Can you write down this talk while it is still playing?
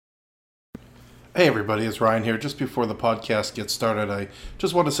Hey everybody, it's Ryan here. Just before the podcast gets started, I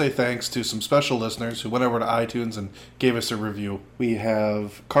just want to say thanks to some special listeners who went over to iTunes and gave us a review. We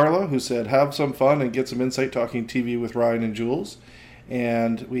have Carla, who said, have some fun and get some insight talking TV with Ryan and Jules.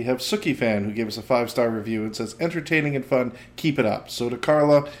 And we have Suki Fan, who gave us a 5-star review and says, entertaining and fun, keep it up. So to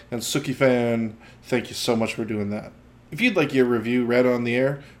Carla and Suki Fan, thank you so much for doing that. If you'd like your review read on the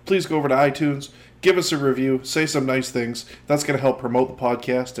air, please go over to iTunes, give us a review, say some nice things. That's going to help promote the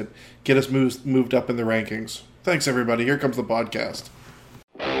podcast and get us moved up in the rankings. Thanks, everybody. Here comes the podcast.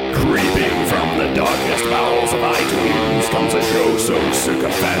 Creeping from the darkest bowels of iTunes comes a show so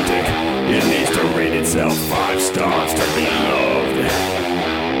sycophantic it needs to rate itself 5 stars to be loved.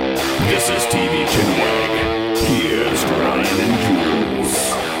 This is TV Chinwag. Here's Ryan and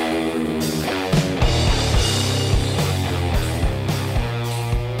Jules.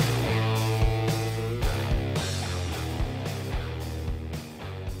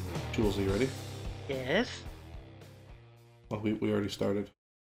 Jules, are you ready? Yes. Well, we already started.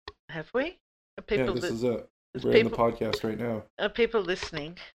 Have we? Are people Yeah, this is it. there's We're in the people- podcast right now. Are people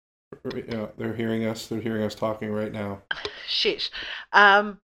listening? Yeah, they're hearing us. They're hearing us talking right now. Shit.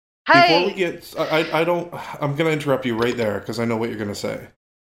 Before Hey. we get, I don't. I'm going to interrupt you right there because I know what you're going to say.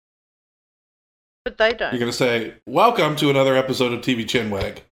 But they don't. You're going to say, "Welcome to another episode of TV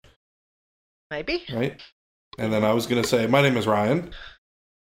Chinwag," Maybe. right? And then I was going to say, "My name is Ryan."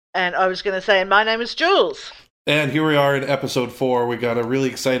 And I was going to say, and my name is Jules. And here we are in episode 4. We got a really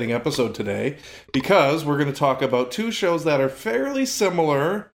exciting episode today because we're going to talk about 2 shows that are fairly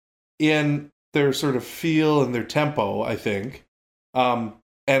similar in their sort of feel and their tempo, I think.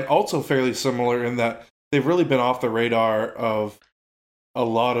 And also fairly similar in that they've really been off the radar of a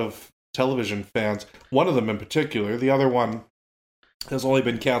lot of television fans. One of them in particular. The other one has only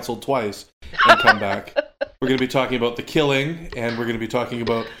been canceled twice and come back. We're going to be talking about The Killing, and we're going to be talking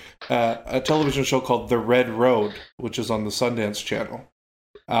about a television show called The Red Road, which is on the Sundance Channel.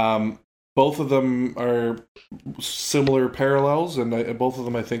 Both of them are similar parallels, and both of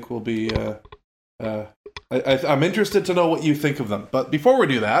them I think will be... I'm interested to know what you think of them. But before we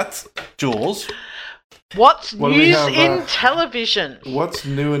do that, Jules, What's What do we news have, in television? what's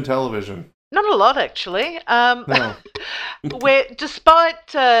new in television? Not a lot, actually. No. Where,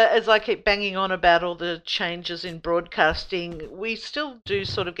 despite, as I keep banging on about all the changes in broadcasting, we still do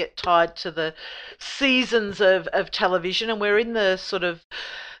sort of get tied to the seasons of television, and we're in the sort of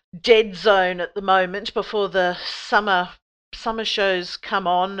dead zone at the moment before the summer shows come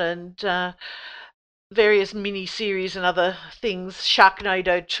on, and various mini-series and other things.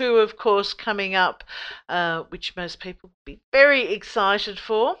 Sharknado 2, of course, coming up, which most people will be very excited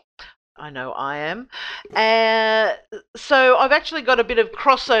for. I know I am. So I've actually got a bit of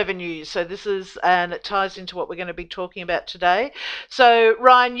crossover news. So this is, and it ties into what we're going to be talking about today. So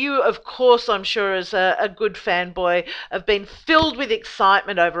Ryan, you, of course, I'm sure as a good fanboy, have been filled with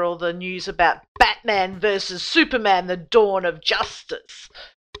excitement over all the news about Batman versus Superman, the Dawn of Justice.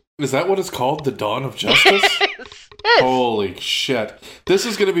 Is that what it's called? The Dawn of Justice? Yes. Holy shit. This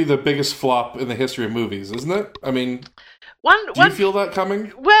is going to be the biggest flop in the history of movies, isn't it? I mean, do you feel that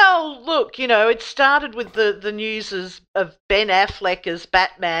coming? Well, look, it started with the news of Ben Affleck as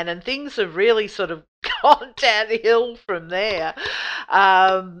Batman, and things have really sort of gone downhill from there.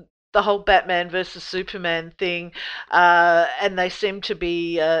 The whole Batman versus Superman thing, and they seem to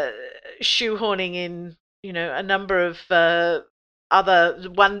be shoehorning in, a number of other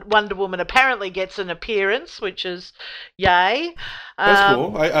Wonder Woman apparently gets an appearance, which is yay. That's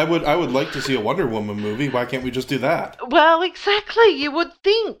cool. I would like to see a Wonder Woman movie. Why can't we just do that? Well, exactly. You would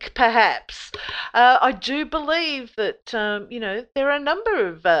think, perhaps. I do believe that, there are a number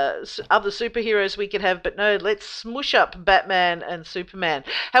of other superheroes we could have, but no, let's smush up Batman and Superman.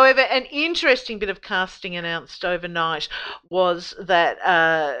 However, an interesting bit of casting announced overnight was that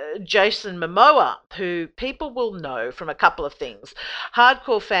Jason Momoa, who people will know from a couple of things.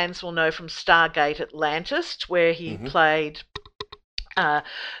 Hardcore fans will know from Stargate Atlantis, where he played...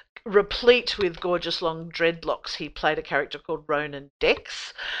 replete with gorgeous long dreadlocks. He played a character called Ronan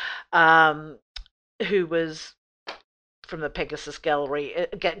Dex, who was from the Pegasus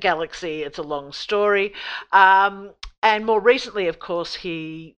Galaxy. It's a long story. And more recently, of course,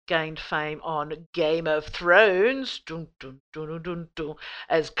 he gained fame on Game of Thrones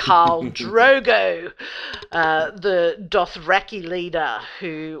as Khal Drogo, the Dothraki leader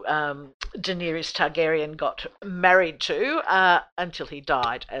who Daenerys Targaryen got married to until he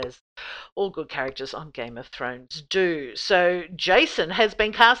died, as all good characters on Game of Thrones do. So Jason has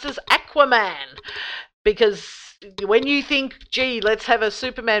been cast as Aquaman, because when you think, gee, let's have a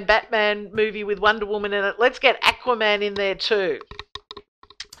Superman Batman movie with Wonder Woman in it, let's get Aquaman in there too.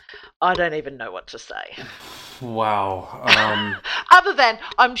 I don't even know what to say. Wow. Other than,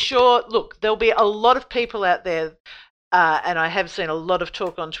 I'm sure, look, there'll be a lot of people out there, and I have seen a lot of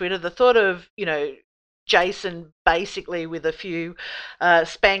talk on Twitter, the thought of, Jason basically with a few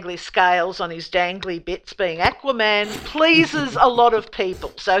spangly scales on his dangly bits being Aquaman pleases a lot of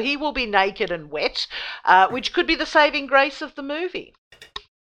people. So he will be naked and wet, which could be the saving grace of the movie.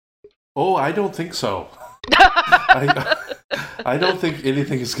 Oh, I don't think so. I don't think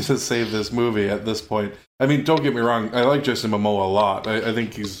anything is going to save this movie at this point. I mean, don't get me wrong. I like Jason Momoa a lot. I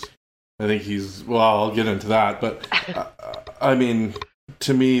think he's. Well, I'll get into that, but I mean,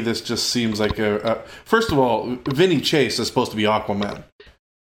 to me, this just seems like first of all, Vinny Chase is supposed to be Aquaman.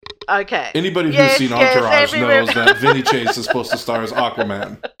 Okay. Anybody who's seen Entourage knows that Vinny Chase is supposed to star as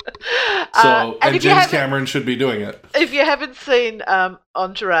Aquaman. So, and James Cameron should be doing it. If you haven't seen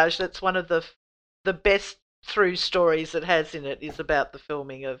Entourage, that's one of the best through stories it has in it is about the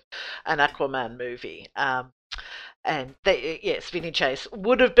filming of an Aquaman movie. And yes, Vinny Chase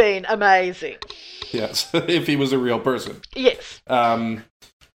would have been amazing. Yes, if he was a real person. Yes.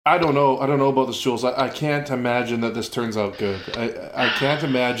 I don't know about this, Jules. I can't imagine that this turns out good. I can't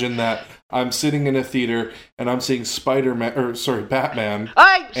imagine that I'm sitting in a theater and I'm seeing Batman.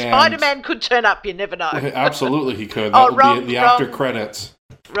 Hey, Spider-Man could turn up. You never know. Absolutely, he could. That would be the after credits.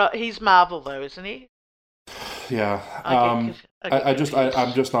 Right, he's Marvel though, isn't he? Yeah. I'm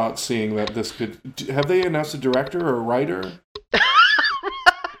just not seeing that this could. Have they announced a director or a writer?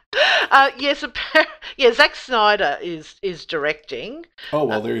 Yes, Zack Snyder is directing. Oh,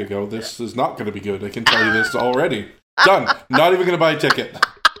 well, there you go. This is not going to be good. I can tell you this already. Done. Not even going to buy a ticket.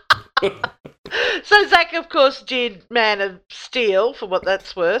 So Zack, of course, did Man of Steel, for what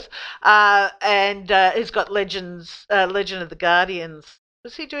that's worth, and he's got Legend of the Guardians.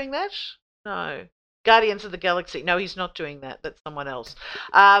 Was he doing that? No. Guardians of the Galaxy. No, he's not doing that. That's someone else.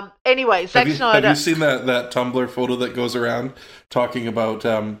 Anyway, Zack Snyder. Have you seen that Tumblr photo that goes around talking about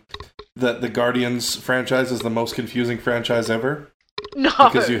that the Guardians franchise is the most confusing franchise ever? No.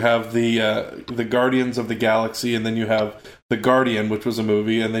 Because you have the Guardians of the Galaxy, and then you have the Guardian, which was a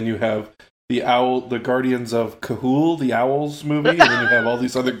movie, and then you have the Guardians of Kahul, the Owls movie, and then you have all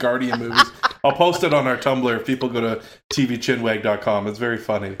these other Guardian movies. I'll post it on our Tumblr if people go to tvchinwag.com. It's very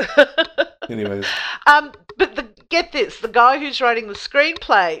funny. Anyways. But get this, the guy who's writing the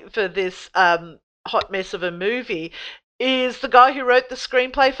screenplay for this hot mess of a movie is the guy who wrote the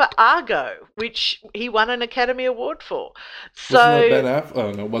screenplay for Argo, which he won an Academy Award for. So wasn't that Ben Affleck?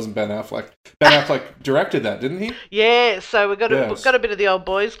 Oh no, it wasn't Ben Affleck. Ben Affleck directed that, didn't he? Yeah, so we've got a bit of the old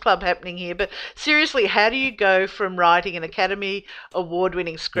boys club happening here. But seriously, how do you go from writing an Academy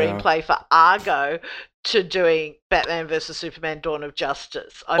Award-winning screenplay for Argo to doing Batman vs Superman: Dawn of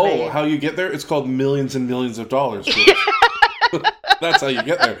Justice? I mean, how you get there? It's called millions and millions of dollars. That's how you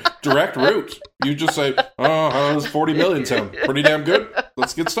get there. Direct route. You just say, how does 40 million sound? Pretty damn good.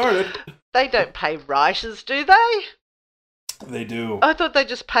 Let's get started. They don't pay writers, do they? They do. I thought they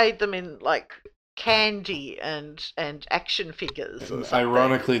just paid them in, like, candy and action figures. And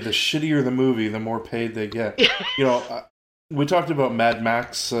ironically, the shittier the movie, the more paid they get. We talked about Mad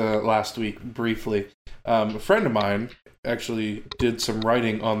Max last week briefly. A friend of mine actually did some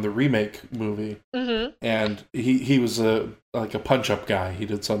writing on the remake movie, and he was a punch-up guy. He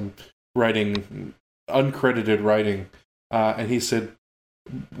did some writing, uncredited writing, and he said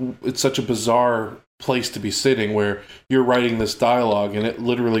it's such a bizarre place to be sitting where you're writing this dialogue and it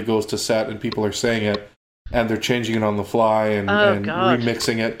literally goes to set and people are saying it and they're changing it on the fly and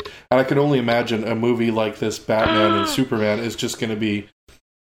remixing it. And I can only imagine a movie like this, Batman and Superman, is just going to be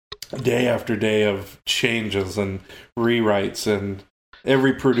day after day of changes and rewrites, and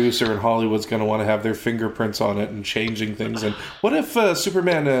every producer in Hollywood's going to want to have their fingerprints on it and changing things. And what if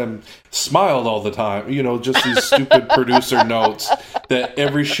Superman smiled all the time? Just these stupid producer notes that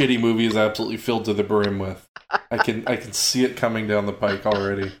every shitty movie is absolutely filled to the brim with. I can see it coming down the pike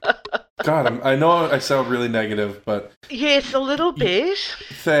already. God, I know I sound really negative, but yes, a little bit.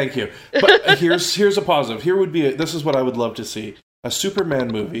 Thank you. But here's a positive. This is what I would love to see: a Superman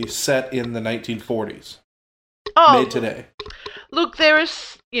movie set in the 1940s, made today. Look, there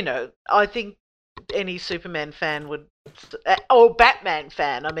is, I think any Superman fan would, or Batman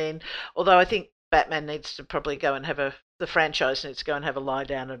fan. I mean, although I think Batman needs to probably go and the franchise needs to go and have a lie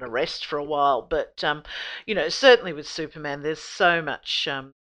down and a rest for a while. But certainly with Superman, there's so much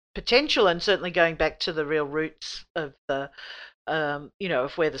potential, and certainly going back to the real roots of the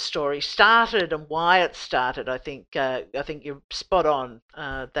of where the story started and why it started. I think you're spot on.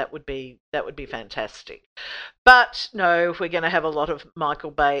 That would be fantastic. But no, if we're going to have a lot of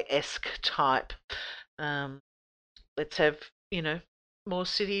Michael Bay-esque type, let's have more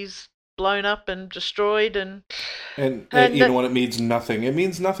cities blown up and destroyed, and even when it means nothing, it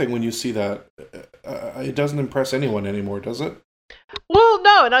means nothing when you see that. It doesn't impress anyone anymore, does it? Well,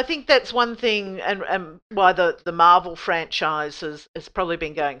 no, and I think that's one thing, and why the Marvel franchise has probably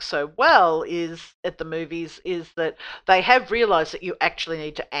been going so well is at the movies is that they have realised that you actually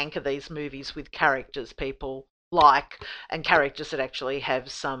need to anchor these movies with characters people like, and characters that actually have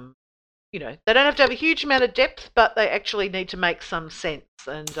some, they don't have to have a huge amount of depth, but they actually need to make some sense.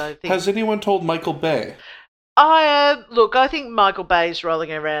 And I think, has anyone told Michael Bay? I think Michael Bay's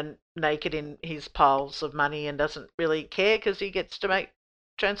rolling around naked in his piles of money and doesn't really care because he gets to make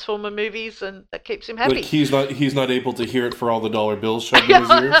Transformer movies and that keeps him happy. Like he's not able to hear it for all the dollar bills shoved in his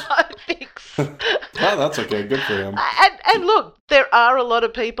ears? I think so. Well, that's okay. Good for him. And look, there are a lot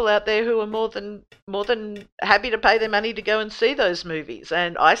of people out there who are more than happy to pay their money to go and see those movies,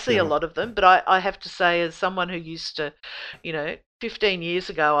 and I see a lot of them. But I have to say, as someone who used to, 15 years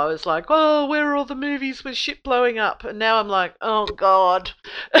ago, I was like, oh, where are all the movies with shit blowing up? And now I'm like, oh God,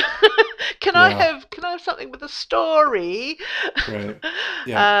 can I have something with a story? Right.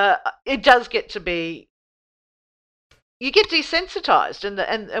 Yeah. It does get to be, you get desensitized,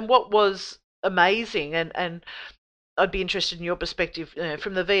 and what was amazing, and I'd be interested in your perspective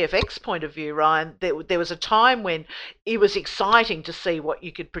from the VFX point of view, Ryan. There was a time when it was exciting to see what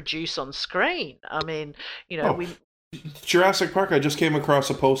you could produce on screen. I mean, Jurassic Park, I just came across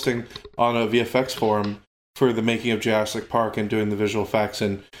a posting on a VFX forum for the making of Jurassic Park and doing the visual effects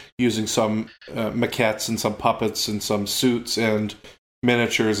and using some maquettes and some puppets and some suits and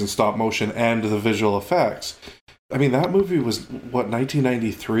miniatures and stop motion and the visual effects. I mean, that movie was,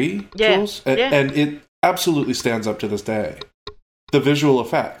 1993, Jules? Yeah. And it absolutely stands up to this day. The visual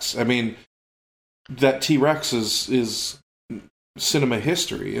effects. I mean, that T-Rex is cinema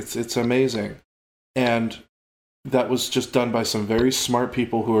history. It's amazing. And that was just done by some very smart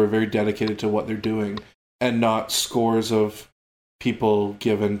people who are very dedicated to what they're doing and not scores of people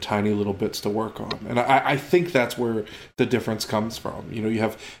given tiny little bits to work on. And I think that's where the difference comes from. You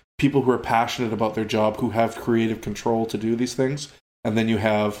have people who are passionate about their job, who have creative control to do these things, and then you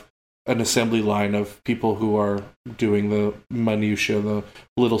have an assembly line of people who are doing the minutiae, the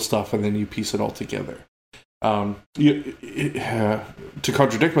little stuff, and then you piece it all together. To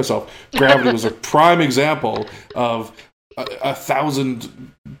contradict myself, Gravity was a prime example of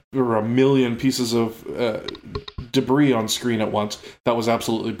 1,000 or 1,000,000 pieces of debris on screen at once. That was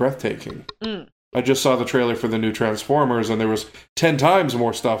absolutely breathtaking. I just saw the trailer for the new Transformers, and there was 10 times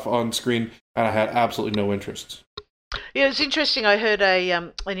more stuff on screen, and I had absolutely no interest. Yeah, it's interesting. I heard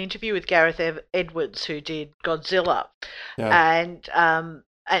an interview with Gareth Edwards, who did Godzilla, and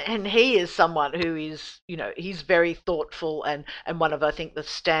he is someone who is, he's very thoughtful, and one of, I think, the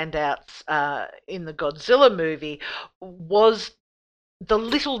standouts in the Godzilla movie was the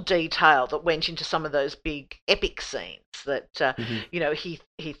little detail that went into some of those big epic scenes that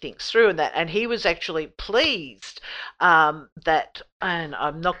he thinks through, and he was actually pleased that, and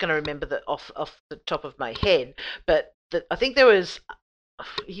I'm not going to remember that off the top of my head, but that I think there was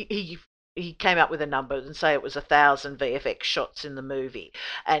he came up with a number and say it was 1,000 VFX shots in the movie,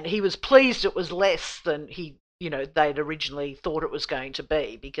 and he was pleased it was less than they'd originally thought it was going to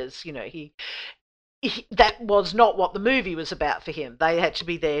be, because he that was not what the movie was about for him. They had to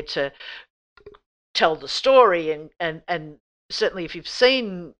be there to tell the story, and certainly if you've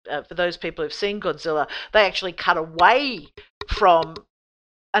seen, for those people who've seen Godzilla, they actually cut away from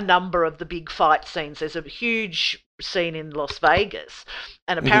a number of the big fight scenes. There's a huge scene in Las Vegas,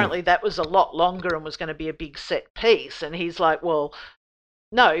 and apparently that was a lot longer and was going to be a big set piece, and he's like, well,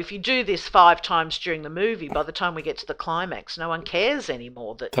 no, if you do this 5 times during the movie, by the time we get to the climax, no one cares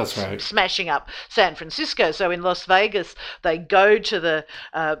anymore that that's right. Smashing up San Francisco. So in Las Vegas, they go to the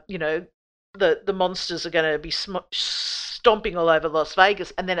monsters are going to be stomping all over Las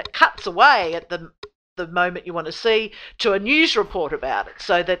Vegas, and then it cuts away at the moment you want to see to a news report about it,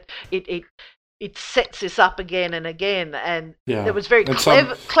 so that it sets this up again and again, and there was very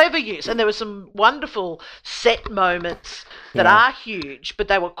clever use, and there were some wonderful set moments that are huge, but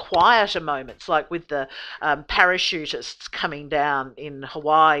they were quieter moments, like with the parachutists coming down in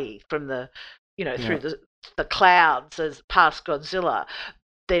Hawaii from the through the clouds as past Godzilla.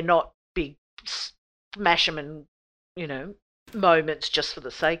 They're not big smash 'em and moments just for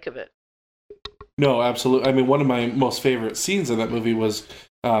the sake of it. No, absolutely. I mean, one of my most favorite scenes in that movie was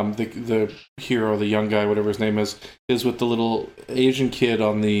the hero, the young guy, whatever his name is with the little Asian kid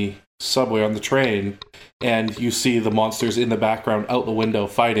on the subway, on the train, and you see the monsters in the background out the window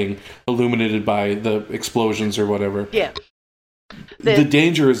fighting, illuminated by the explosions or whatever. Yeah. the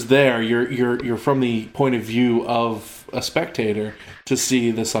danger is there. You're from the point of view of a spectator to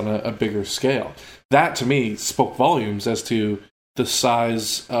see this on a bigger scale. That to me spoke volumes as to the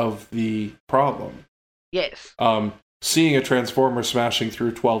size of the problem. Yes. Seeing a transformer smashing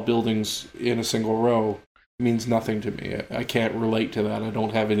through 12 buildings in a single row means nothing to me. I can't relate to that. I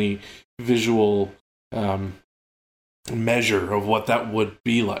don't have any visual measure of what that would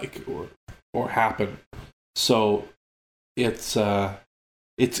be like or happen. So it's that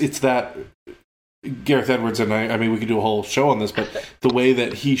Gareth Edwards, and I mean we could do a whole show on this, but the way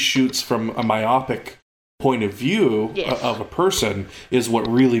that he shoots from a myopic point of view of a person is what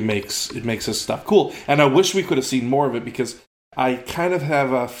really makes his stuff cool. And I wish we could have seen more of it, because I kind of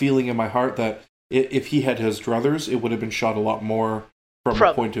have a feeling in my heart that if he had his druthers, it would have been shot a lot more from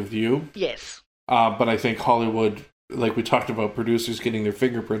a point of view. Yes. But I think Hollywood, like we talked about, producers getting their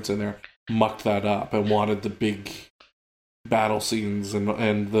fingerprints in there, mucked that up and wanted the big battle scenes and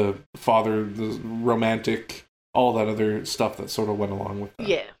the romantic, all that other stuff that sort of went along with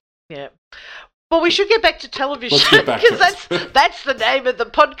that. Yeah. Well, we should get back to television, because that's the name of the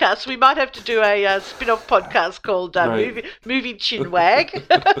podcast. We might have to do a spin-off podcast called Movie Chinwag.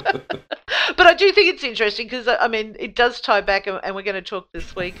 But I do think it's interesting because, I mean, it does tie back, and we're going to talk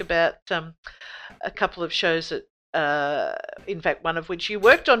this week about a couple of shows that, in fact, one of which you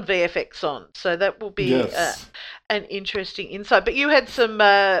worked on VFX on. So that will be an interesting insight. But you had some,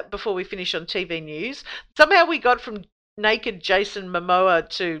 before we finish on TV news, somehow we got from naked Jason Momoa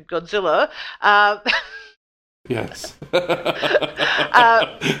to Godzilla. Yes.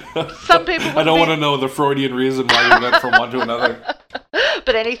 Some people. I don't want to know the Freudian reason why we went from one to another.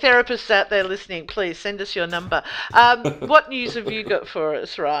 But any therapists out there listening, please send us your number. What news have you got for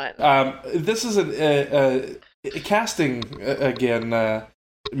us, Ryan? This is a casting again.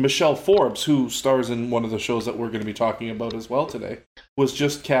 Michelle Forbes, who stars in one of the shows that we're going to be talking about as well today, was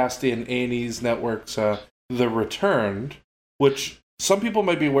just cast in A&E's network's The Returned, which some people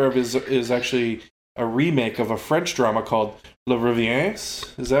might be aware of is actually a remake of a French drama called Le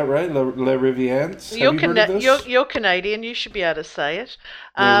Reviens. Is that right? Le Reviens? You're Canadian. You should be able to say it.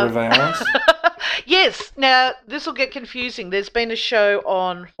 Le Reviens? Yes. Now, this will get confusing. There's been a show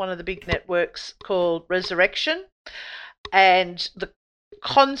on one of the big networks called Resurrection, and the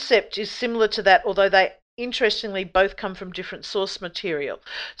concept is similar to that, although they interestingly both come from different source material.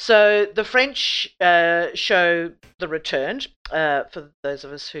 So the French show The Returned, for those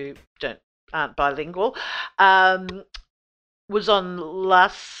of us who aren't bilingual, was on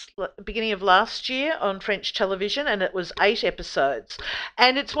beginning of last year on French television, and it was 8 episodes.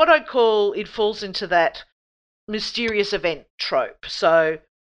 And it's what I call, it falls into that mysterious event trope. So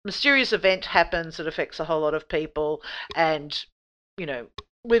mysterious event happens that affects a whole lot of people, and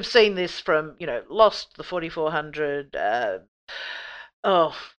we've seen this from, Lost, the 4400, a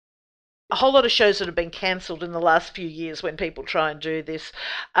whole lot of shows that have been cancelled in the last few years when people try and do this.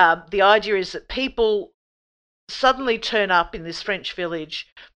 The idea is that people suddenly turn up in this French village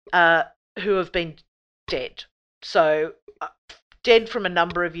who have been dead. So dead from a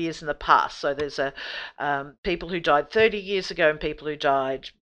number of years in the past. So there's people who died 30 years ago and people who died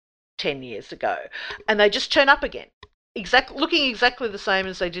 10 years ago. And they just turn up again. Looking exactly the same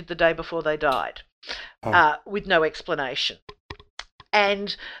as they did the day before they died, with no explanation.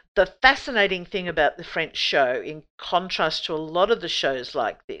 And the fascinating thing about the French show, in contrast to a lot of the shows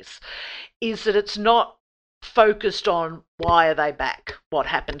like this, is that it's not focused on why are they back, what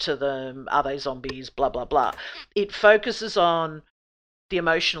happened to them, are they zombies, blah, blah, blah. It focuses on the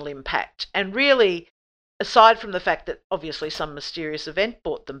emotional impact. And really, aside from the fact that obviously some mysterious event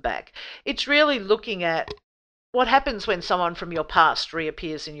brought them back, it's really looking at what happens when someone from your past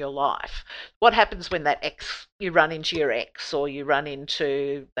reappears in your life? What happens when you run into your ex, or you run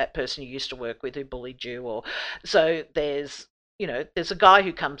into that person you used to work with who bullied you? So there's a guy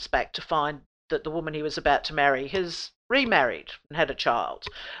who comes back to find that the woman he was about to marry has remarried and had a child,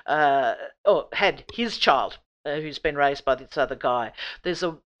 or had his child, who's been raised by this other guy. There's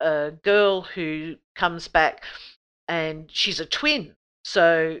a girl who comes back and she's a twin.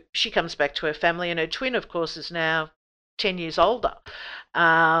 So she comes back to her family, and her twin, of course, is now 10 years older.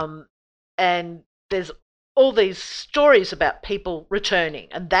 And there's all these stories about people returning,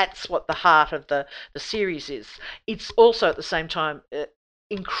 and that's what the heart of the series is. It's also at the same time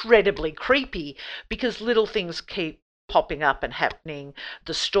incredibly creepy, because little things keep popping up and happening.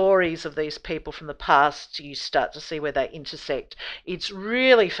 The stories of these people from the past, you start to see where they intersect. It's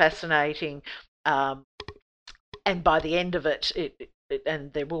really fascinating. And by the end of it,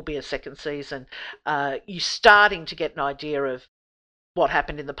 and there will be a second season, you're starting to get an idea of what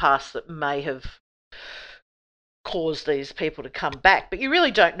happened in the past that may have cause these people to come back, but you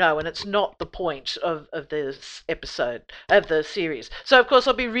really don't know, and it's not the point of this episode of the series. So of course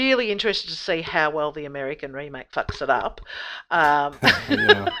I'll be really interested to see how well the American remake fucks it up. I'm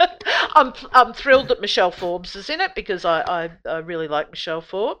thrilled that Michelle Forbes is in it because I really like Michelle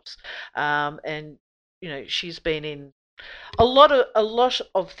Forbes, and you know she's been in a lot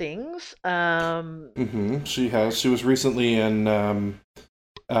of things. She has. She was recently in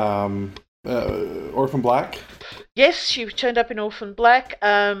Orphan Black. Yes, she turned up in Orphan Black.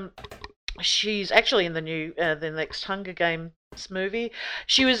 She's actually in the next Hunger Games movie.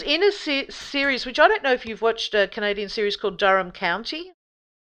 She was in a series, which I don't know if you've watched, a Canadian series called Durham County.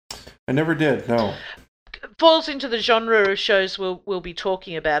 I never did, no. Falls into the genre of shows we'll be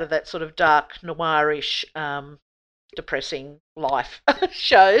talking about, of that sort of dark, noirish, depressing life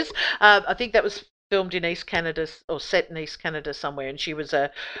shows. I think that was filmed in East Canada, or set in East Canada somewhere, and she was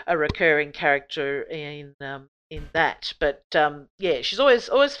a recurring character in that. But yeah, she's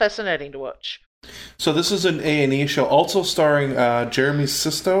always fascinating to watch. So this is an A&E show, also starring Jeremy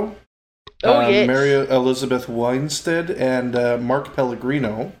Sisto, yes. Mary Elizabeth Winstead, and Mark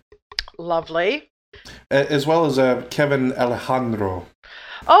Pellegrino. Lovely. As well as Kevin Alejandro.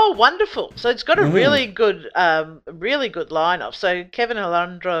 Oh, wonderful! So it's got a really good lineup. So Kevin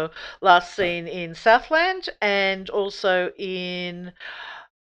Alejandro, last seen in Southland, and also in,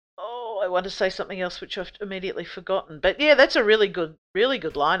 I want to say something else which I've immediately forgotten. But yeah, that's a really good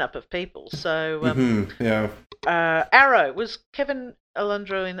lineup of people. So Arrow, was Kevin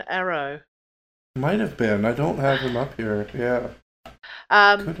Alejandro in Arrow? Might have been. I don't have him up here. Yeah.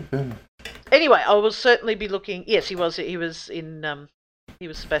 Could have been. Anyway, I will certainly be looking. Yes, he was. He was in. He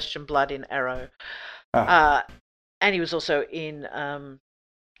was Sebastian Blood in Arrow, and he was also in.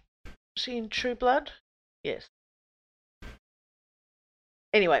 Was he in True Blood? Yes.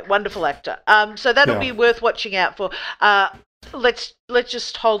 Anyway, wonderful actor. So that'll be worth watching out for. Let's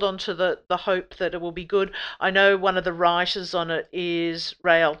just hold on to the hope that it will be good. I know one of the writers on it is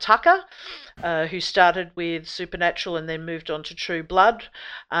Rael Tucker, who started with Supernatural and then moved on to True Blood.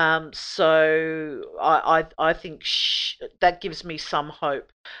 So I think that gives me some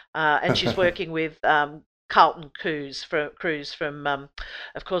hope. And she's working with Carlton Cuse from,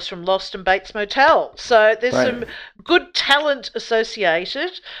 of course, from Lost and Bates Motel. So there's some good talent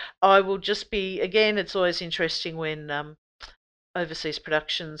associated. I will just be, again, it's always interesting when overseas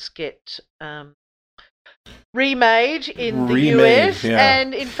productions get remade in the US,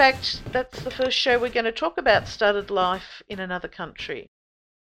 and in fact that's the first show we're going to talk about, started life in another country.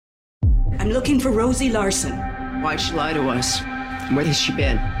 I'm looking for Rosie Larson. Why'd she lie to us? Where has she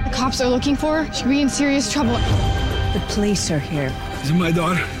been? The cops are looking for her. She could be in serious trouble. The police are here. Is it my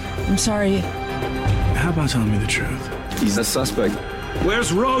daughter? I'm sorry. How about telling me the truth? He's a suspect.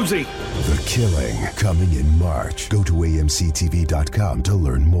 Where's Rosie? The Killing, coming in March. Go to amctv.com to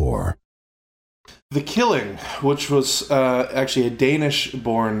learn more. The Killing, which was actually a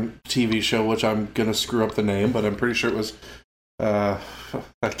Danish-born TV show, which I'm going to screw up the name, but I'm pretty sure it was... I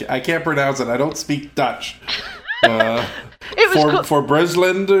can't pronounce it. I don't speak Dutch. It was for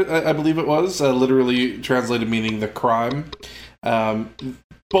Bresland, I believe it was, literally translated meaning the crime.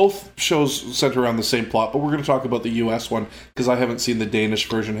 Both shows center around the same plot, but we're going to talk about the US one because I haven't seen the Danish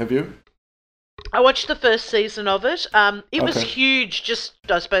version. Have you? I watched the first season of it. It was huge, just,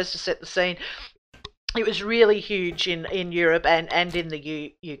 I suppose, to set the scene. It was really huge in Europe and in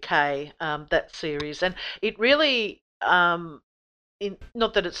the UK, that series. And it really, not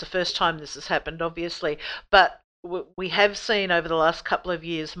that it's the first time this has happened, obviously, but we have seen over the last couple of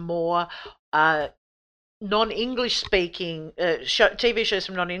years more non-English speaking TV shows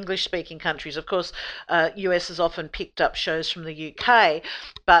from non-English speaking countries. Of course, US has often picked up shows from the UK,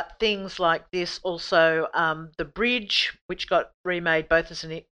 but things like this also, The Bridge, which got remade both as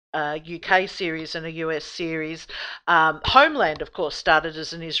an UK series and a US series. Homeland, of course, started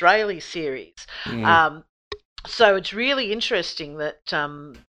as an Israeli series. So it's really interesting that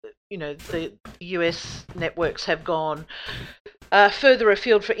the US networks have gone further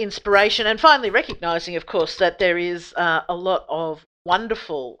afield for inspiration, and finally recognising, of course, that there is a lot of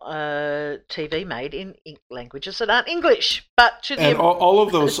wonderful TV made in languages that aren't English. But all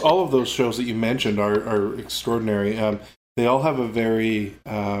of those shows that you mentioned are extraordinary. They all have a very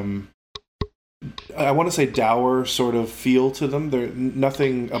I want to say dour sort of feel to them.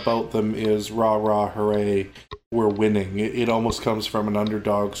 Nothing about them is rah rah hooray, we're winning. It almost comes from an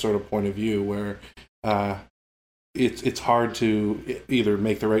underdog sort of point of view where it's hard to either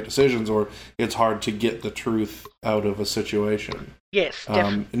make the right decisions or it's hard to get the truth out of a situation. Yes,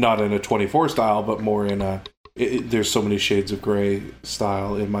 definitely. Not in a 24 style, but more in there's so many shades of gray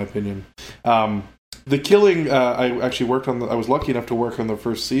style, in my opinion. The The killing, I actually worked on. I was lucky enough to work on the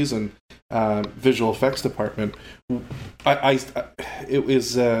first season visual effects department. It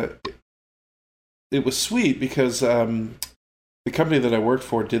was sweet because the company that I worked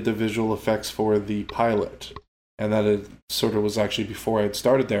for did the visual effects for the pilot, and that it sort of was actually before I had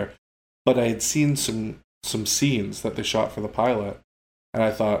started there. But I had seen some scenes that they shot for the pilot, and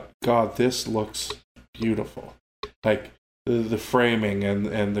I thought, God, this looks beautiful. Like the framing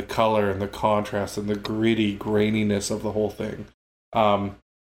and the color and the contrast and the gritty graininess of the whole thing.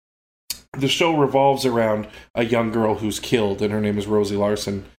 The show revolves around a young girl who's killed, and her name is Rosie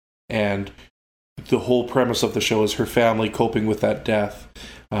Larson, and the whole premise of the show is her family coping with that death,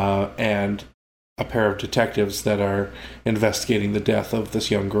 and a pair of detectives that are investigating the death of this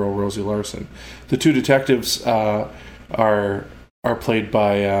young girl, Rosie Larson. The two detectives are played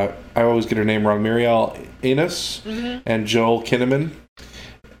by, I always get her name wrong, Muriel Enos and Joel Kinnaman,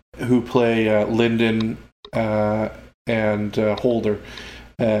 who play Lyndon and Holder.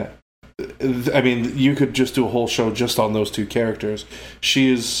 I mean, you could just do a whole show just on those two characters.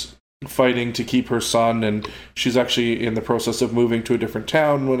 She is fighting to keep her son, and she's actually in the process of moving to a different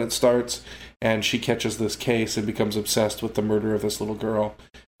town when it starts, and she catches this case and becomes obsessed with the murder of this little girl.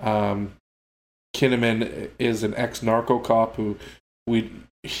 Kinnaman is an ex-narco cop who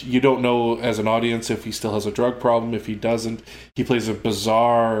you don't know as an audience if he still has a drug problem, if he doesn't. He plays a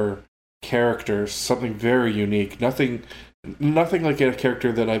bizarre character, something very unique. Nothing like a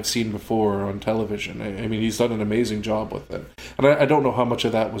character that I've seen before on television. I mean, he's done an amazing job with it. And I don't know how much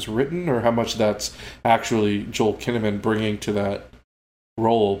of that was written or how much that's actually Joel Kinnaman bringing to that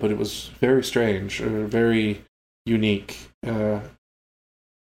role, but it was very strange, or very unique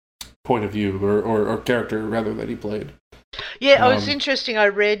point of view or character, rather, that he played. Yeah, it was interesting. I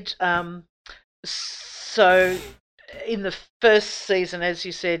read, so in the first season, as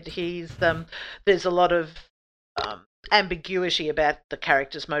you said, there's a lot of ambiguity about the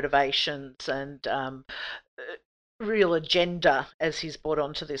character's motivations and real agenda as he's brought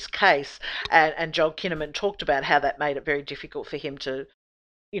onto this case. And Joel Kinnaman talked about how that made it very difficult for him to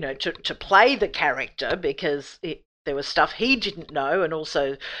play the character, because there was stuff he didn't know, and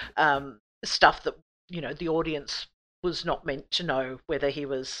also stuff that the audience was not meant to know,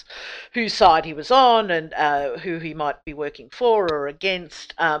 whose side he was on, and who he might be working for or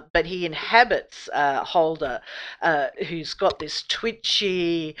against. But he inhabits Holder, who's got this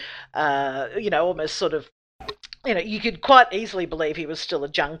twitchy, almost sort of, you could quite easily believe he was still a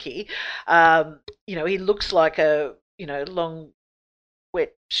junkie. He looks like a, long,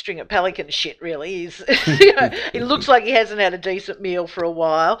 wet string of pelican shit, really. He looks like he hasn't had a decent meal for a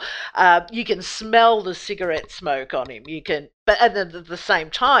while. You can smell the cigarette smoke on him. But at the same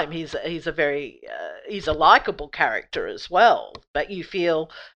time, he's a likable character as well. But you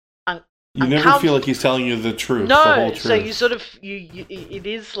feel you never feel like he's telling you the truth. No, the whole truth. So you sort of it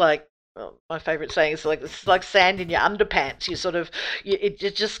is like, well, my favourite saying is it's like sand in your underpants.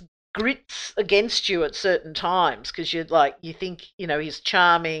 It just grits against you at certain times, because you think he's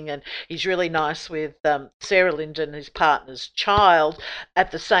charming and he's really nice with Sarah Lyndon, his partner's child.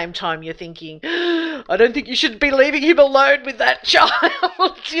 At the same time, you're thinking, I don't think you should be leaving him alone with that child.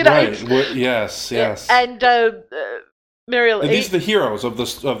 Right? Yes. And Muriel, these are the heroes of the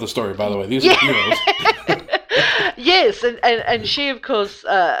story, by the way. These are the heroes. Yes, and she, of course,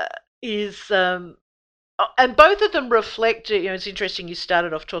 is. And both of them reflect, it's interesting you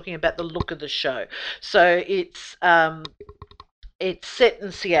started off talking about the look of the show. So it's set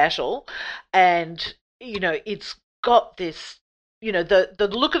in Seattle, and, it's got this, the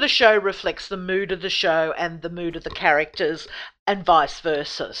look of the show reflects the mood of the show and the mood of the characters, and vice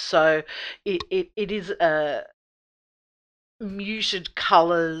versa. So it is muted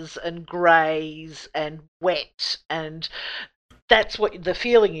colours and greys and wet, and that's what the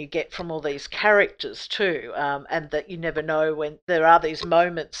feeling you get from all these characters too, and that you never know when there are these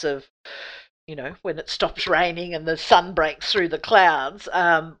moments of, when it stops raining and the sun breaks through the clouds.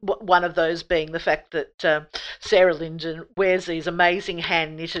 One of those being the fact that Sarah Lyndon wears these amazing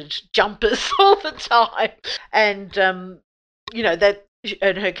hand-knitted jumpers all the time, and that,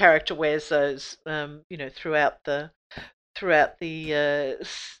 and her character wears those, throughout the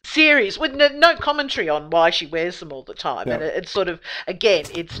series, with no commentary on why she wears them all the time. Yeah. And it's sort of, again,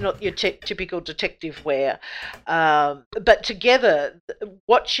 it's not your typical detective wear. But together,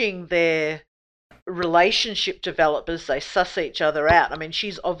 watching their relationship develop as they suss each other out. I mean,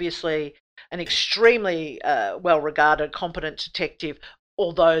 she's obviously an extremely well-regarded, competent detective,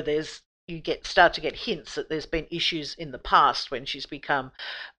 although there's start to get hints that there's been issues in the past when she's become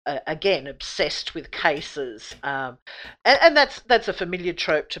again obsessed with cases, and that's a familiar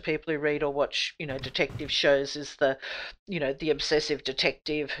trope to people who read or watch detective shows, is the obsessive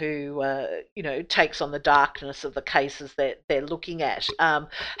detective who takes on the darkness of the cases that they're looking at.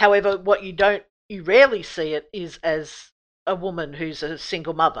 However, what you rarely see it is as a woman who's a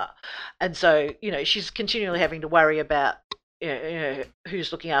single mother, and so she's continually having to worry about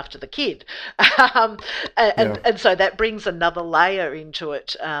who's looking after the kid, and so that brings another layer into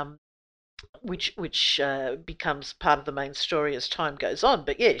it, which becomes part of the main story as time goes on.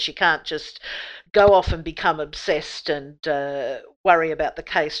 But yeah, she can't just go off and become obsessed and worry about the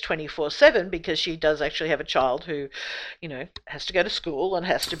case 24/7, because she does actually have a child who, has to go to school and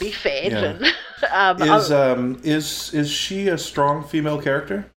has to be fed. Yeah. And is she a strong female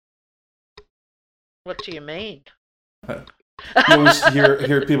character? What do you mean? You always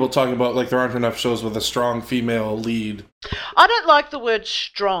hear people talking about there aren't enough shows with a strong female lead. I don't like the word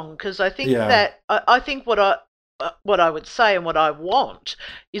strong, because I think that I think what I would say and what I want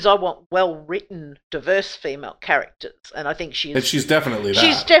is I want well-written, diverse female characters, and I think she's definitely that.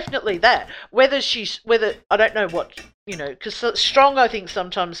 She's definitely that. Whether I don't know what because strong, I think,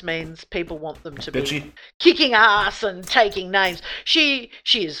 sometimes means people want them to bitchy, be kicking ass and taking names. She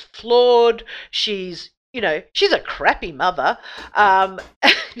is flawed. She's a crappy mother. Although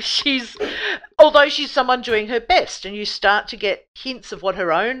she's someone doing her best, and you start to get hints of what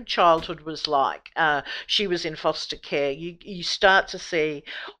her own childhood was like. She was in foster care. You start to see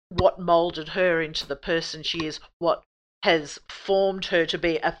what moulded her into the person she is, what has formed her to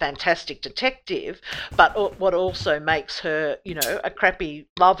be a fantastic detective, but what also makes her, a crappy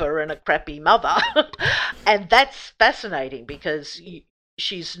lover and a crappy mother. And that's fascinating, because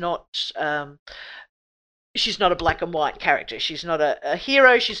she's not a black and white character. She's not a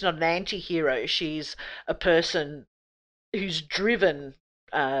hero. She's not an anti-hero. She's a person who's driven,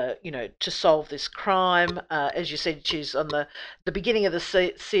 to solve this crime. As you said, she's on the beginning of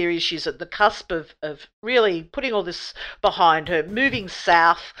the series. She's at the cusp of really putting all this behind her, moving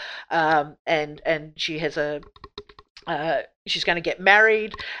south, and she has she's going to get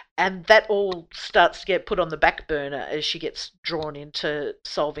married, and that all starts to get put on the back burner as she gets drawn into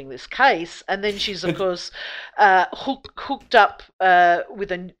solving this case. And then she's, of course, hooked up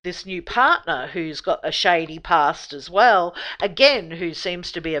with this new partner who's got a shady past as well, again, who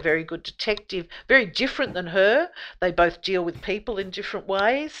seems to be a very good detective, very different than her. They both deal with people in different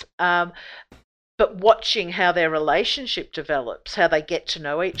ways. But watching how their relationship develops, how they get to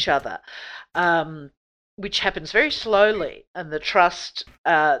know each other, which happens very slowly, and the trust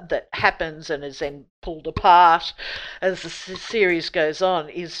that happens and is then pulled apart as the series goes on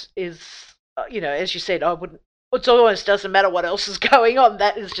is as you said, it almost doesn't matter what else is going on.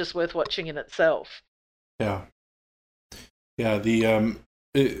 That is just worth watching in itself. Yeah.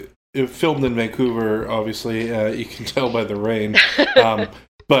 It filmed in Vancouver, obviously. You can tell by the rain.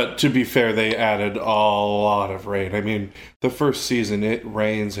 But to be fair, they added a lot of rain. I mean, the first season, it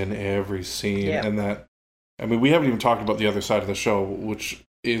rains in every scene, and we haven't even talked about the other side of the show, which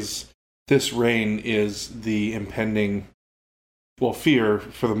is this rain is the impending, fear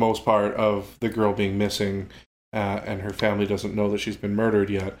for the most part of the girl being missing, and her family doesn't know that she's been murdered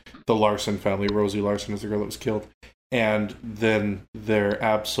yet. The Larson family, Rosie Larson is the girl that was killed, and then their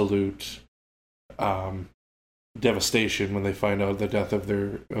absolute devastation when they find out the death of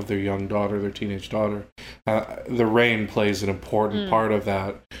their young daughter, their teenage daughter. The rain plays an important part of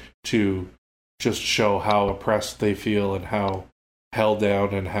that to just show how oppressed they feel and how held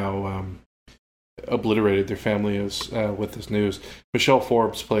down and how obliterated their family is with this news. Michelle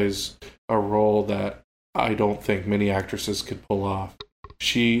Forbes plays a role that I don't think many actresses could pull off.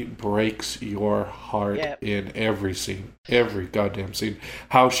 She breaks your heart in every scene, every goddamn scene.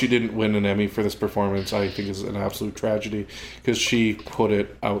 How she didn't win an Emmy for this performance, I think, is an absolute tragedy, because she put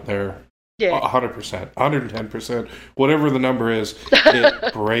it out there 100%, 110%, whatever the number is.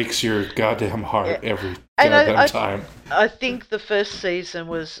 It breaks your goddamn heart every goddamn time. I think the first season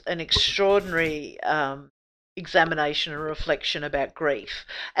was an extraordinary examination and reflection about grief,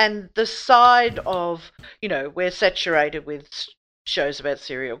 and the side of, we're saturated with shows about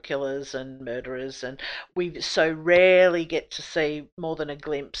serial killers and murderers, and we so rarely get to see more than a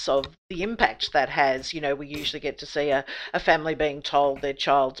glimpse of the impact that has. We usually get to see a family being told their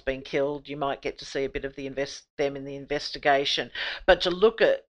child's been killed. You might get to see a bit of them in the investigation, but to look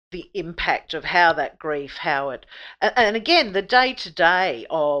at the impact of how that grief, and again, the day-to-day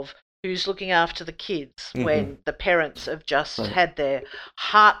of who's looking after the kids Mhm. when the parents have just Right. had their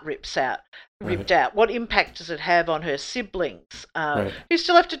heart ripped out? Right. What impact does it have on her siblings Right. who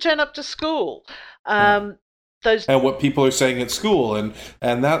still have to turn up to school? Those And what people are saying at school and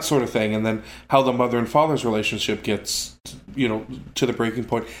that sort of thing, and then how the mother and father's relationship gets, to the breaking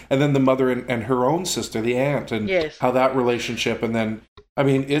point, and then the mother and her own sister, the aunt, and Yes. how that relationship, and then, I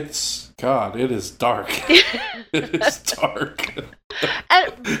mean, it is dark. It is dark.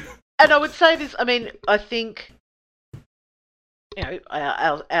 and I would say this. I mean, I think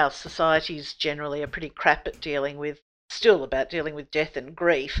our societies generally are pretty crap at dealing with death and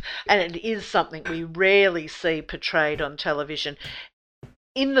grief, and it is something we rarely see portrayed on television,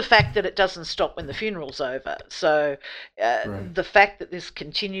 in the fact that it doesn't stop when the funeral's over. So Right. the fact that this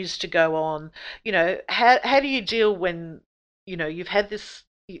continues to go on, how do you deal when you've had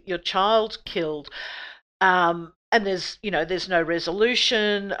your child killed, and there's no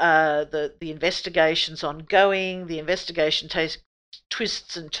resolution, the investigation's ongoing, the investigation takes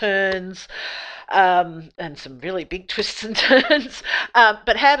twists and turns, and some really big twists and turns.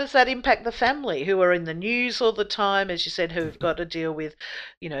 But how does that impact the family who are in the news all the time, as you said, who've got to deal with,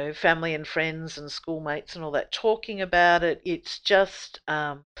 family and friends and schoolmates and all that talking about it? It's just...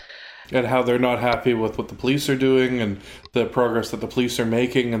 And how they're not happy with what the police are doing and the progress that the police are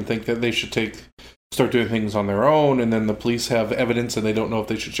making, and think that they should start doing things on their own, and then the police have evidence and they don't know if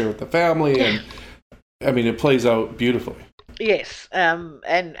they should share with the family. And I mean, it plays out beautifully. Yes,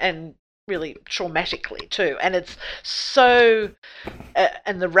 and really traumatically too, and it's so,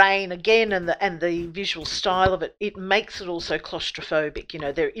 and the rain again, and the visual style of it, it makes it also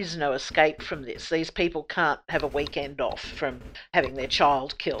claustrophobic. There is no escape from this. These people can't have a weekend off from having their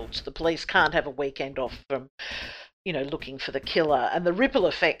child killed. The police can't have a weekend off from, looking for the killer, and the ripple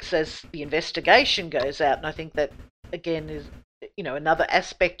effects as the investigation goes out. And I think that again is, another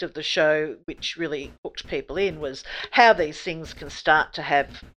aspect of the show which really hooked people in, was how these things can start to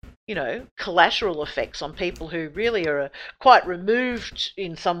have, collateral effects on people who really are quite removed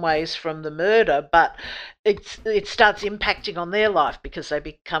in some ways from the murder, but it starts impacting on their life because they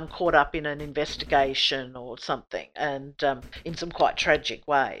become caught up in an investigation or something, and in some quite tragic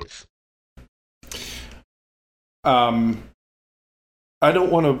ways. I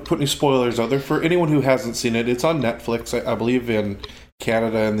don't want to put any spoilers out there. For anyone who hasn't seen it, it's on Netflix, I believe, in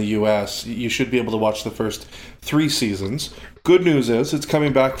Canada and the US. You should be able to watch the first 3 seasons. Good news is it's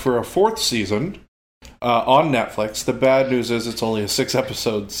coming back for a 4th season on Netflix. The bad news is it's only a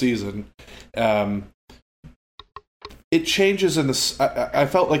 6-episode season. It changes in the... I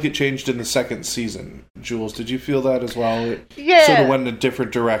felt like it changed in the 2nd season. Jules, did you feel that as well? It sort of went in a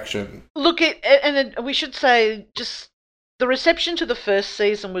different direction. Look, and we should say just... The reception to the first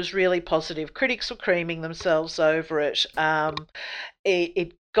season was really positive. Critics were creaming themselves over it.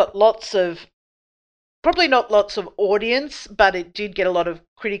 It got probably not lots of audience, but it did get a lot of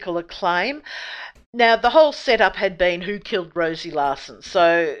critical acclaim. Now, the whole setup had been who killed Rosie Larson.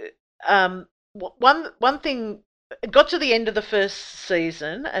 So one thing... It got to the end of the first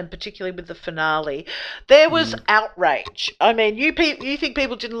season, and particularly with the finale, there was outrage. I mean, you think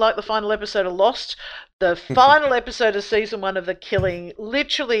people didn't like the final episode of Lost? The final episode of season 1 of The Killing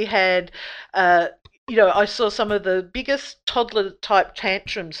literally had, I saw some of the biggest toddler-type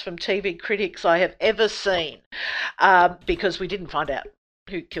tantrums from TV critics I have ever seen, because we didn't find out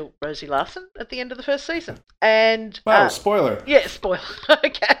who killed Rosie Larson at the end of the first season. And wow, spoiler. Yeah, spoiler.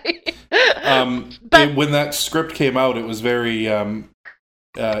 Okay. When that script came out, it was very... it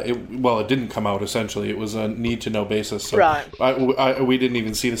didn't come out, essentially. It was a need-to-know basis. So right. We didn't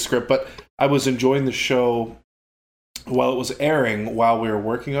even see the script, but I was enjoying the show while it was airing, while we were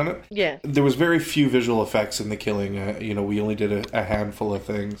working on it. Yeah. There was very few visual effects in The Killing. We only did a handful of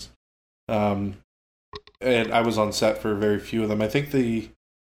things. And I was on set for very few of them. I think the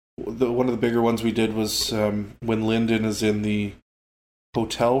one of the bigger ones we did was when Lyndon is in the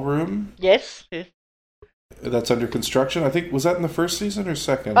hotel room. Yes. That's under construction. I think, was that in the first season or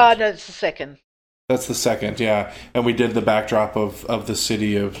second? Oh, no, it's the second. That's the second, yeah. And we did the backdrop of the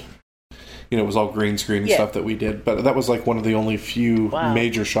city of, it was all green screen and stuff that we did. But that was like one of the only few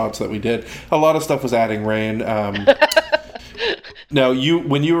major shots that we did. A lot of stuff was adding rain. Now,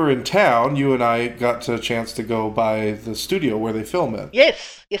 when you were in town, you and I got a chance to go by the studio where they film it.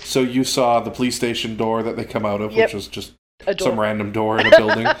 Yes. So you saw the police station door that they come out of, which was just some random door in a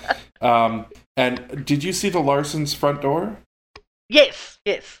building. And did you see the Larsons' front door? Yes.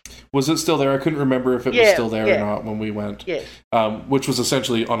 Was it still there? I couldn't remember if it was still there or not when we went. Yes. Which was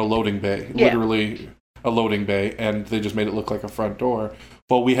essentially on a loading bay, literally a loading bay, and they just made it look like a front door.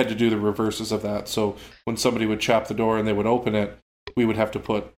 Well, we had to do the reverses of that. So when somebody would chop the door and they would open it, we would have to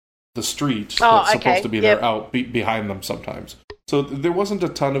put the street Oh, that's okay. supposed to be there Yep. out behind them sometimes. So there wasn't a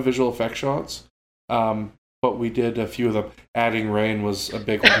ton of visual effect shots, but we did a few of them. Adding rain was a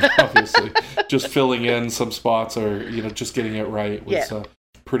big one, obviously. Just filling in some spots or just getting it right was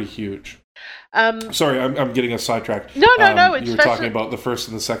pretty huge. Sorry, I'm getting us sidetracked. No, it's you were talking about the first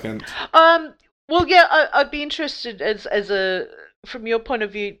and the second. Well, yeah, I'd be interested as a from your point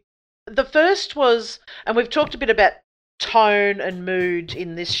of view. The first was, and we've talked a bit about tone and mood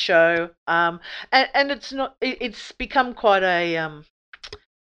in this show, and it's become quite a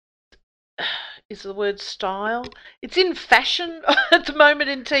is the word style? It's in fashion at the moment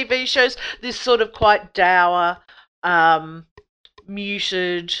in TV shows. This sort of quite dour,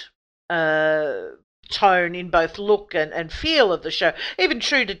 muted tone in both look and feel of the show. Even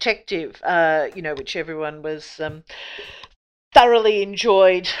True Detective, which everyone was thoroughly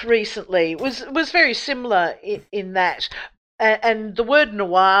enjoyed recently, was very similar in that. And the word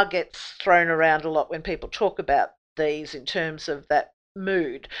noir gets thrown around a lot when people talk about these in terms of that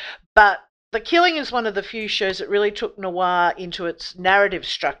mood. But The Killing is one of the few shows that really took noir into its narrative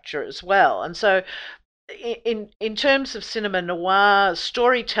structure as well. And so in terms of cinema, noir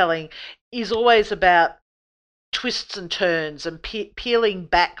storytelling is always about twists and turns and peeling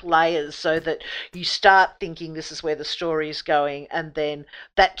back layers so that you start thinking this is where the story is going, and then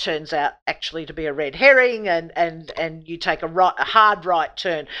that turns out actually to be a red herring, and you take a hard right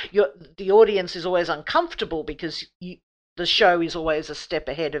turn. The audience is always uncomfortable because the show is always a step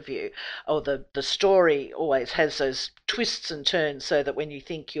ahead of you, or the story always has those twists and turns so that when you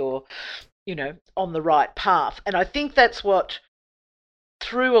think you're on the right path. And I think that's what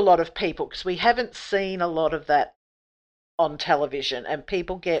threw a lot of people, because we haven't seen a lot of that on television, and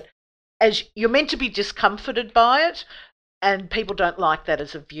people get, as you're meant to be discomforted by it, and people don't like that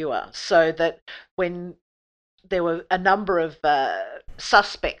as a viewer. So that when there were a number of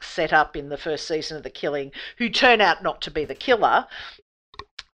suspects set up in the first season of The Killing who turn out not to be the killer,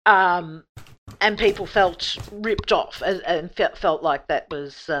 and people felt ripped off and felt like that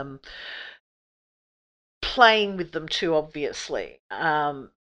was playing with them too obviously.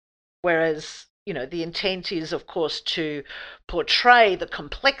 Whereas, the intent is, of course, to portray the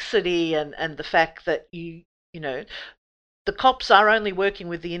complexity and the fact that the cops are only working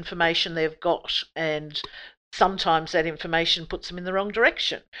with the information they've got, and sometimes that information puts them in the wrong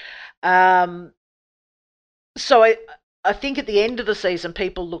direction. So I think at the end of the season,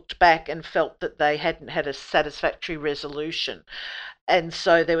 people looked back and felt that they hadn't had a satisfactory resolution. And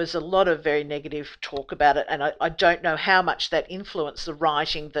so there was a lot of very negative talk about it. And I don't know how much that influenced the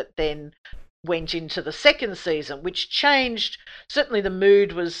writing that then went into the second season, which changed. Certainly the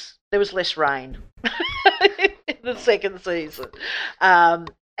mood was, there was less rain in the second season. And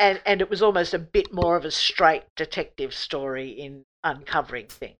it was almost a bit more of a straight detective story in uncovering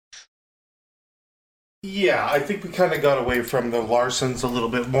things. Yeah, I think we kind of got away from the Larsons a little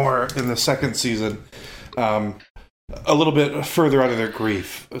bit more in the second season. A little bit further out of their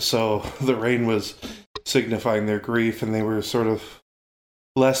grief. So the rain was signifying their grief, and they were sort of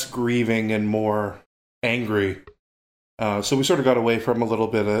less grieving and more angry. So we sort of got away from a little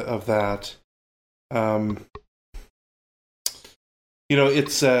bit of that.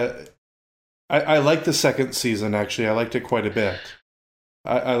 It's I like the second season, actually. I liked it quite a bit.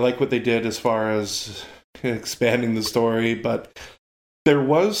 I like what they did as far as expanding the story, but there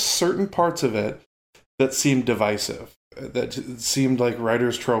was certain parts of it that seemed divisive, that seemed like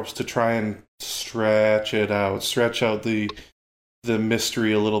writers' tropes to try and stretch out the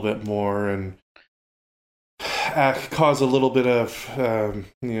mystery a little bit more, and cause a little bit of,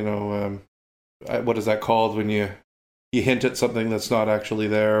 what is that called when you hint at something that's not actually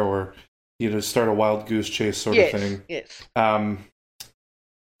there, or, start a wild goose chase sort of thing. Yes.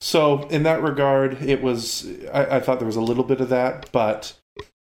 So in that regard, it was, I thought there was a little bit of that, but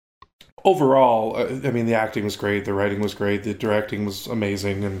overall, the acting was great, the writing was great, the directing was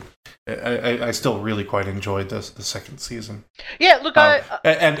amazing, and I still really quite enjoyed the second season. Yeah, look,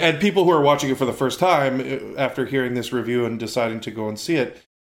 and people who are watching it for the first time, after hearing this review and deciding to go and see it,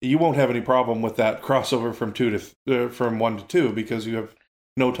 you won't have any problem with that crossover from 1 to 2, because you have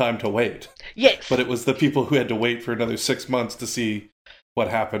no time to wait. Yes. But it was the people who had to wait for another 6 months to see what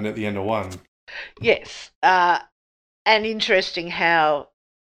happened at the end of 1. Yes. And interesting how,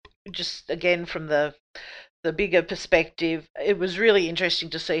 just again from the bigger perspective, it was really interesting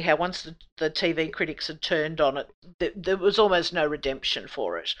to see how once the TV critics had turned on it, there was almost no redemption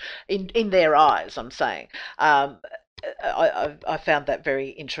for it in their eyes, I'm saying. I found that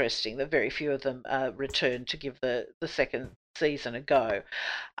very interesting that very few of them returned to give the second season a go.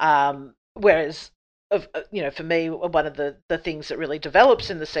 Whereas for me, one of the things that really develops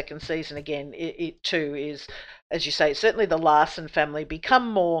in the second season, again, it too is, as you say, certainly the Larson family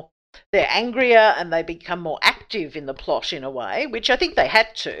become more, they're angrier and they become more active in the plot in a way, which I think they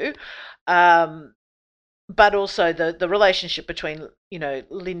had to. But also the relationship between,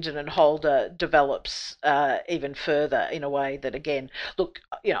 Lyndon and Holder develops even further in a way that, again, look,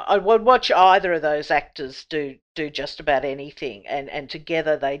 I would watch either of those actors do just about anything, and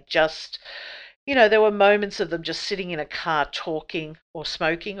together they just, there were moments of them just sitting in a car talking or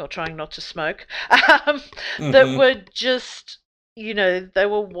smoking or trying not to smoke, that were just, they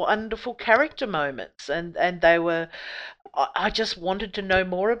were wonderful character moments, and they were, I just wanted to know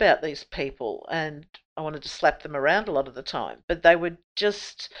more about these people, and I wanted to slap them around a lot of the time, but they were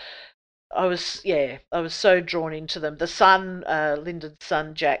just, I was so drawn into them. The son, Lyndon's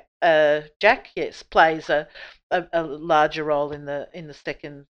son, Jack, yes, plays a larger role in the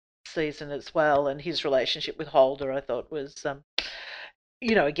second season as well, and his relationship with Holder, I thought, was,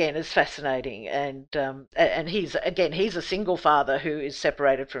 again, is fascinating, and he's a single father who is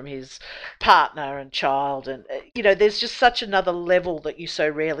separated from his partner and child, and there's just such another level that you so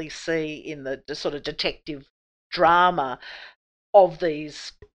rarely see in the sort of detective drama of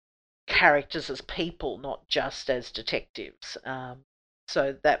these characters as people, not just as detectives.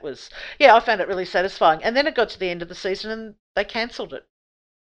 So that was, I found it really satisfying. And then it got to the end of the season and they cancelled it.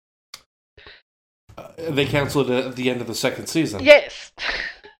 They cancelled it at the end of the second season. Yes.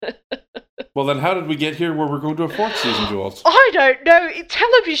 Well, then how did we get here where we're going to a fourth season, Jules? I don't know.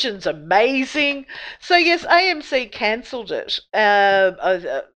 Television's amazing. So, yes, AMC cancelled it.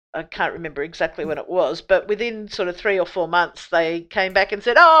 I can't remember exactly when it was, but within sort of 3 or 4 months, they came back and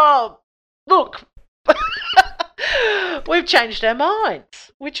said, oh, look, we've changed our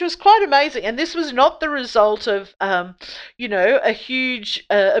minds, which was quite amazing. And this was not the result of, a huge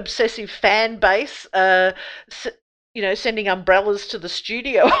obsessive fan base, sending umbrellas to the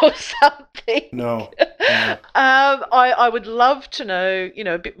studio or something. No. I would love to know,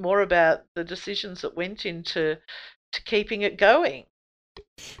 a bit more about the decisions that went into keeping it going.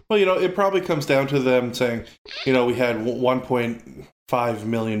 Well, it probably comes down to them saying, we had 1.5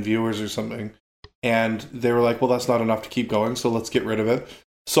 million viewers or something, and they were like, well, that's not enough to keep going, so let's get rid of it.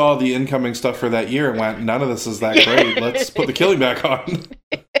 Saw the incoming stuff for that year and went, none of this is that great. Let's put The Killing back on.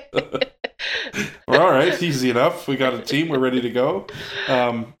 All right, easy enough. We got a team. We're ready to go.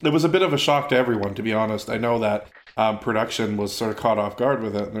 It was a bit of a shock to everyone, to be honest. I know that production was sort of caught off guard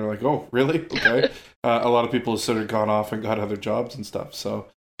with it, and they're like, oh, really? Okay. A lot of people have sort of gone off and got other jobs and stuff, so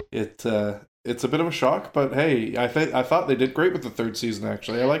it's a bit of a shock, but hey, I thought they did great with the third season,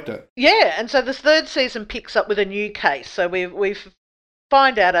 actually. I liked it. Yeah, and so the third season picks up with a new case. So we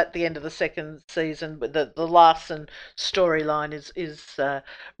find out at the end of the second season the Larson storyline is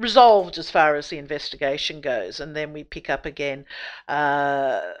resolved as far as the investigation goes, and then we pick up again.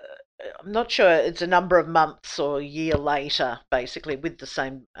 I'm not sure, it's a number of months or a year later, basically, with the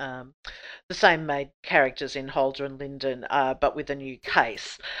same main characters in Holder and Lyndon, but with a new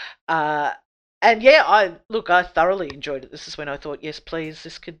case. And yeah, I thoroughly enjoyed it. This is when I thought, yes, please,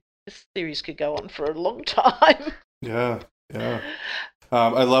 this series could go on for a long time. Yeah.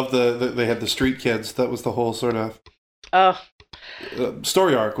 I love they had the street kids. That was the whole sort of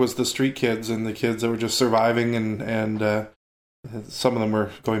story arc, was the street kids and the kids that were just surviving, and some of them were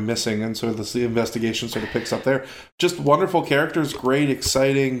going missing, and so the investigation sort of picks up there. Just wonderful characters, great,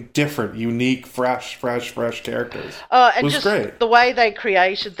 exciting, different, unique, fresh characters. And it was just great. The way they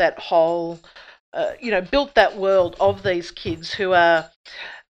created that whole, built that world of these kids who are,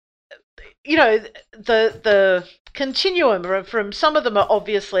 the continuum from some of them are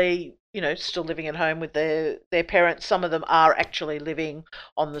obviously, still living at home with their parents. Some of them are actually living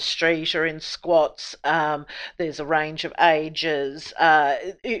on the street or in squats. There's a range of ages.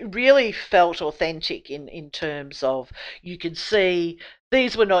 It really felt authentic in terms of, you could see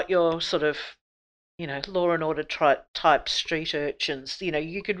these were not your sort of, Law and Order type street urchins.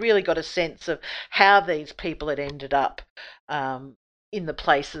 You could really got a sense of how these people had ended up in the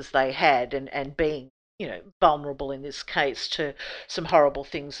places they had, and being, vulnerable in this case to some horrible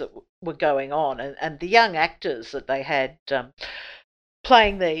things that were going on, and the young actors that they had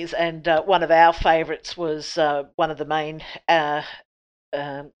playing these, and one of our favourites was one of the main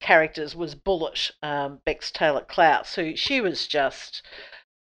characters was Bullet, Bex Taylor Klaus, who she was just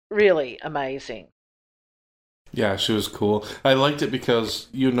really amazing. Yeah, she was cool. I liked it because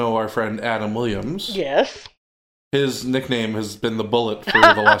our friend Adam Williams. Yes. His nickname has been the Bullet for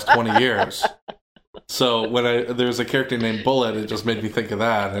the last 20 years. So when there's a character named Bullet, it just made me think of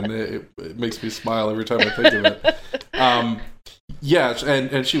that, and it makes me smile every time I think of it. Yeah,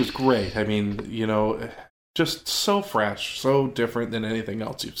 and she was great. I mean, just so fresh, so different than anything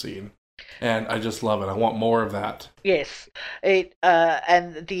else you've seen. And I just love it. I want more of that. Yes, and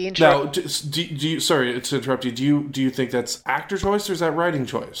the intro. Now, do you? Sorry to interrupt you. Do you think that's actor choice or is that writing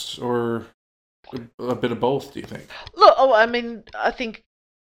choice or a bit of both? Do you think? Look, I mean, I think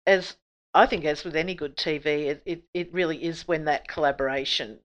as with any good TV, it really is when that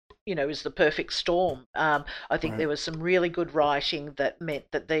collaboration, is the perfect storm. I think there was some really good writing that meant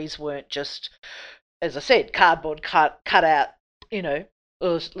that these weren't just, as I said, cardboard cut out.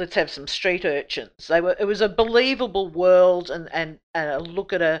 Let's have some street urchins. It was a believable world and a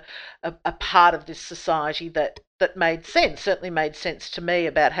look at a part of this society that made sense. Certainly made sense to me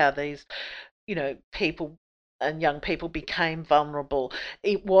about how these, people and young people became vulnerable.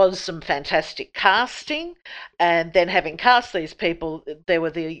 It was some fantastic casting, and then having cast these people, there were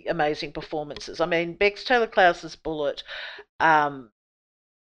the amazing performances. I mean, Bex Taylor Klaus's Bullet,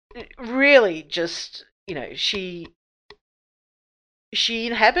 really just, she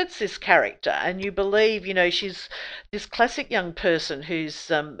inhabits this character, and you believe, she's this classic young person who's,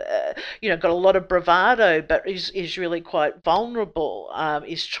 got a lot of bravado, but is really quite vulnerable.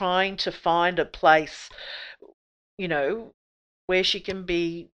 Is trying to find a place, where she can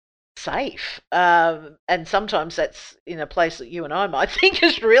be safe, and sometimes that's in a place that you and I might think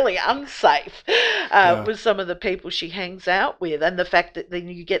is really unsafe, with some of the people she hangs out with, and the fact that then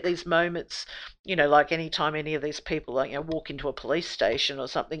you get these moments, like anytime any of these people walk into a police station or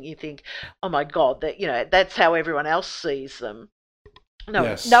something, you think, oh my God, that that's how everyone else sees them.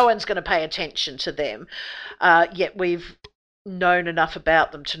 No one's going to pay attention to them, yet we've known enough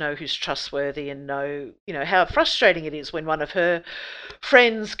about them to know who's trustworthy and know how frustrating it is when one of her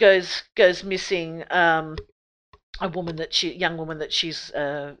friends goes missing, a young woman that she's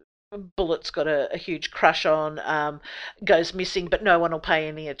Bullet's got a huge crush on, goes missing, but no one will pay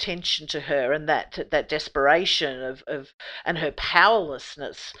any attention to her, and that desperation of and her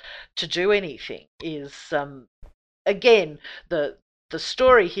powerlessness to do anything is, again, the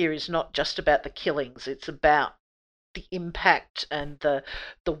story here is not just about the killings, it's about the impact and the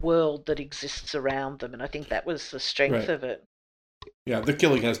world that exists around them, and I think that was the strength of it. Yeah, the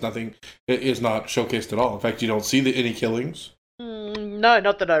killing is not showcased at all. In fact, you don't see any killings. No,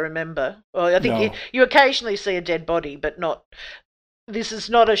 not that I remember. Well, I think you occasionally see a dead body, but not. This is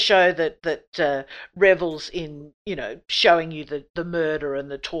not a show that revels in showing you the murder and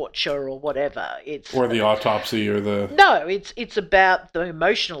the torture or whatever. Or the autopsy or the. No, it's about the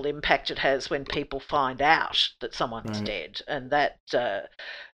emotional impact it has when people find out that someone's dead, and that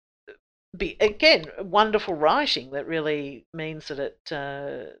again, wonderful writing that really means that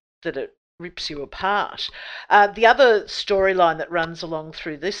it rips you apart. The other storyline that runs along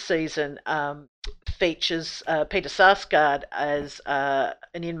through this season features Peter Sarsgaard as an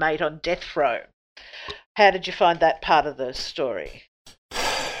inmate on death row. How did you find that part of the story?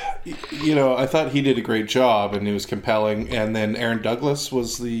 I thought he did a great job and he was compelling. And then Aaron Douglas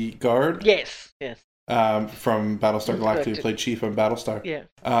was the guard. Yes. From Battlestar Galactica, he played Chief on Battlestar. Yeah.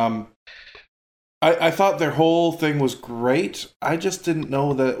 I thought their whole thing was great. I just didn't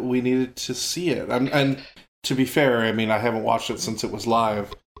know that we needed to see it. And to be fair, I mean, I haven't watched it since it was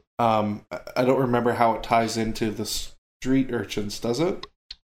live. I don't remember how it ties into the street urchins, does it?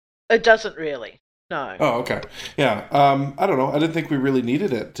 It doesn't really, no. Oh, okay. Yeah. I don't know. I didn't think we really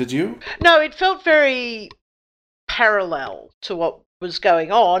needed it. Did you? No, it felt very parallel to what was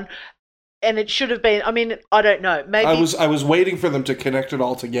going on. And it should have been, I mean, I don't know. Maybe I was waiting for them to connect it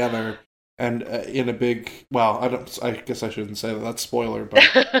all together. And in a big, I guess I shouldn't say that. That's spoiler, but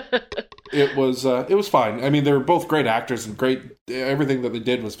it was fine. I mean, they were both great actors and great. Everything that they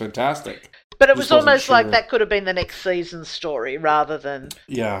did was fantastic. But it was almost like that could have been the next season's story rather than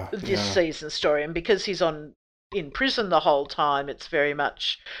this season's story. And because he's in prison the whole time, it's very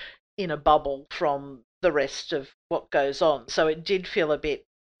much in a bubble from the rest of what goes on. So it did feel a bit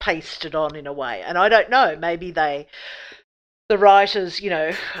pasted on in a way. And I don't know. Maybe the writers,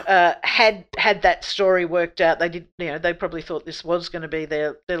 had that story worked out. They did, they probably thought this was going to be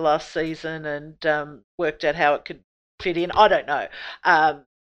their last season and worked out how it could fit in. I don't know.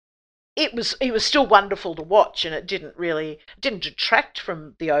 It was still wonderful to watch, and it didn't detract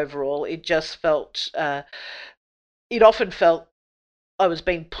from the overall. It just felt, it often felt I was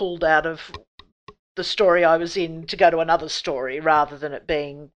being pulled out of the story I was in to go to another story rather than it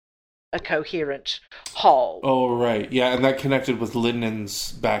being a coherent whole. Oh, right. Yeah, and that connected with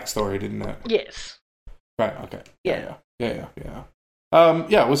Lyndon's backstory, didn't it? Yes. Right, okay. Yeah. It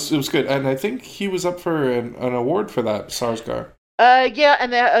was good. And I think he was up for an award for that, Sarsgaard.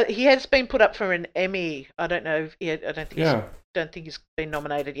 And he has been put up for an Emmy. I don't know. I don't think don't think he's been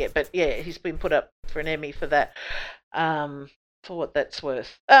nominated yet, but yeah, he's been put up for an Emmy for that. For what that's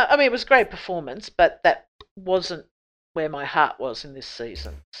worth. I mean, it was a great performance, but that wasn't where my heart was in this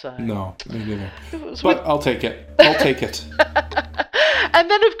season. So no, me neither. But I'll take it. I'll take it. And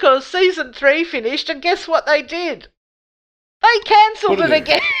then, of course, season 3 finished, and guess what they did? They cancelled it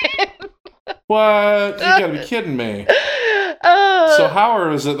again. What? You gotta be kidding me. So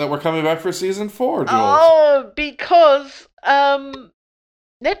how is it that we're coming back for season 4, Jules? Oh, because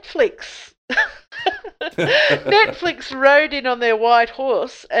Netflix. Netflix rode in on their white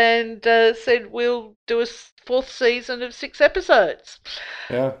horse and said we'll do a 4th season of 6 episodes.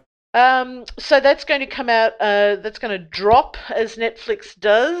 Yeah. So that's going to come out. That's going to drop as Netflix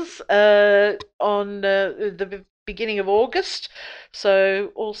does on the beginning of August.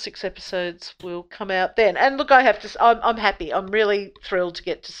 So all 6 episodes will come out then. And look, I have to. I'm happy. I'm really thrilled to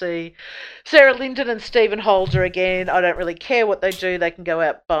get to see Sarah Linden and Stephen Holder again. I don't really care what they do. They can go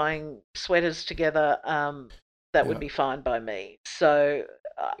out buying sweaters together. That would be fine by me. So.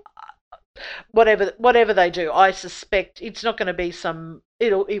 Whatever they do, I suspect it's not going to be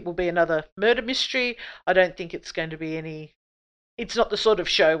it will be another murder mystery. I don't think it's going to be any. It's not the sort of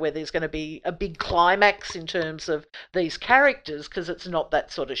show where there's going to be a big climax in terms of these characters, because it's not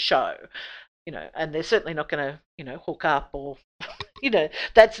that sort of show, and they're certainly not going to, hook up or,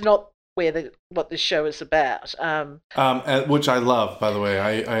 that's not what this show is about. Which I love, by the way.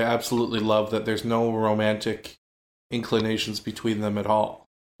 I absolutely love that there's no romantic inclinations between them at all.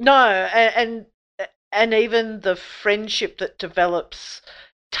 No, and even the friendship that develops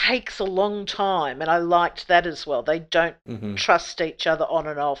takes a long time, and I liked that as well. They don't trust each other on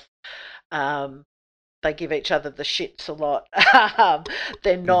and off. They give each other the shits a lot.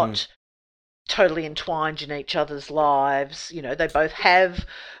 They're not totally entwined in each other's lives. They both have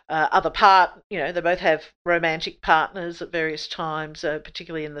they both have romantic partners at various times,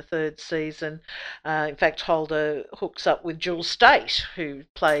 particularly in the 3rd season. In fact, Holder hooks up with Jules State, who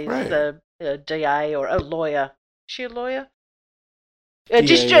plays the DA or a lawyer. Is she a lawyer?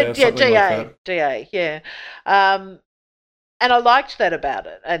 DA, yeah. And I liked that about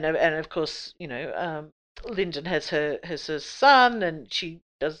it. And of course, Lyndon has her son, and she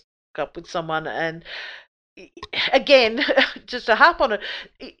does hook up with someone. And again, just to harp on it,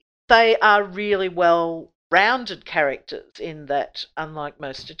 they are really well-rounded characters in that, unlike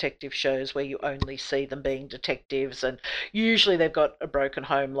most detective shows where you only see them being detectives, and usually they've got a broken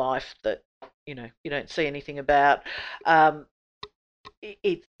home life that, you don't see anything about.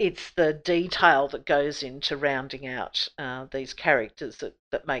 It's the detail that goes into rounding out these characters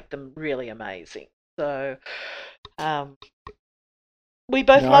that make them really amazing. So we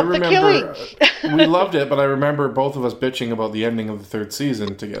both loved The Killing. We loved it, but I remember both of us bitching about the ending of the 3rd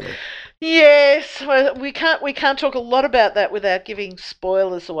season together. Yes, well, we can't talk a lot about that without giving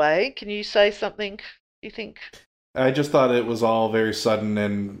spoilers away. Can you say something, do you think? I just thought it was all very sudden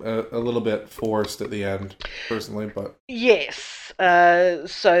and a little bit forced at the end, personally. But yes,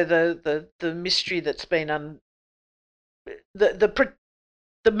 so the mystery that's been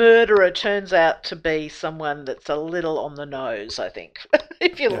the murderer turns out to be someone that's a little on the nose, I think.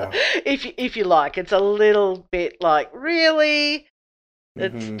 If you like, it's a little bit like, really,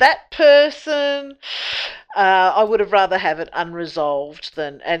 it's that person. I would have rather have it unresolved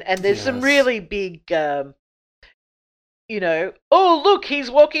than and there's some really big. Oh, look, he's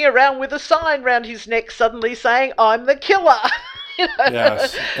walking around with a sign round his neck suddenly saying, "I'm the killer."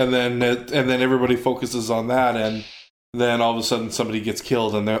 Yes, and then everybody focuses on that, and then all of a sudden somebody gets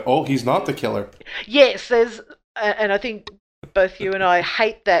killed, and he's not the killer. Yes, and I think both you and I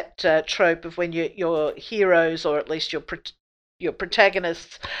hate that trope of when your heroes, or at least your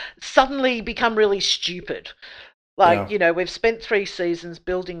protagonists, suddenly become really stupid. Like, we've spent 3 seasons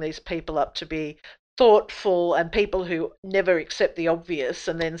building these people up to be thoughtful and people who never accept the obvious,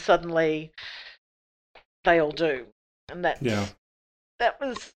 and then suddenly they all do. And that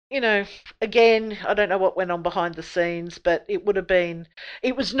was, again, I don't know what went on behind the scenes, but it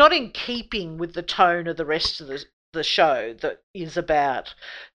was not in keeping with the tone of the rest of the show that is about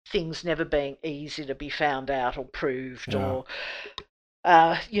things never being easy to be found out or proved, or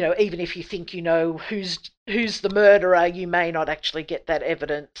even if you think who's the murderer, you may not actually get that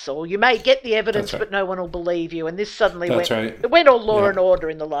evidence, or you may get the evidence, but no one will believe you. And this suddenly went all Law and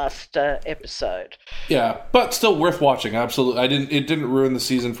Order in the last episode. Yeah, but still worth watching. Absolutely, it didn't ruin the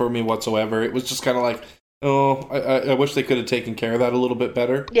season for me whatsoever. It was just kind of like, I wish they could have taken care of that a little bit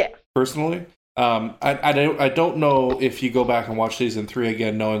better. Yeah, personally. I don't know if you go back and watch season 3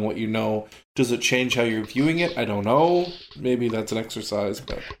 again, knowing what you know. Does it change how you're viewing it? I don't know. Maybe that's an exercise,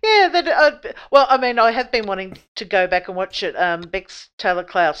 but yeah. Well, I mean, I have been wanting to go back and watch it. Bex Taylor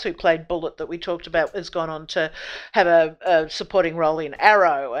Klaus, who played Bullet, that we talked about, has gone on to have a supporting role in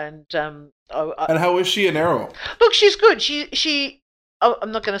Arrow, and and how is she in Arrow? Look, she's good.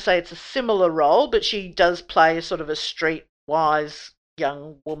 I'm not going to say it's a similar role, but she does play a sort of a streetwise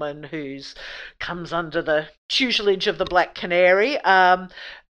young woman who's comes under the tutelage of the Black Canary.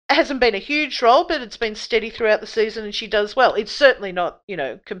 Hasn't been a huge role, but it's been steady throughout the season, and she does well. It's certainly not,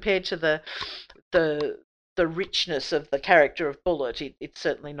 compared to the richness of the character of Bullet. It's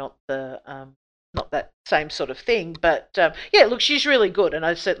certainly not not that same sort of thing. But yeah, look, she's really good, and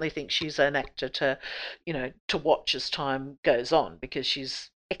I certainly think she's an actor to watch as time goes on, because she's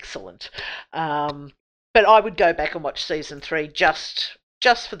excellent. But I would go back and watch season 3 just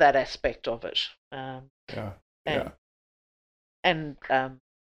for that aspect of it. And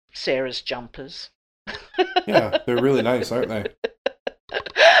Sarah's jumpers. Yeah, they're really nice, aren't they?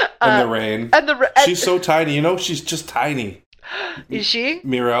 And the rain. She's so tiny. She's just tiny. Is she?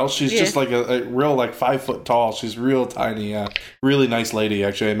 Mirelle. She's just like a real 5 foot tall. She's real tiny. Yeah, really nice lady.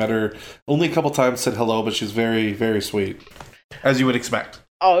 Actually, I met her only a couple times. Said hello, but she's very, very sweet, as you would expect.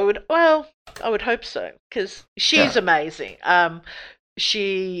 I would hope so, because she's amazing.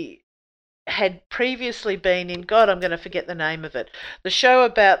 She had previously been in, God, I'm going to forget the name of it, the show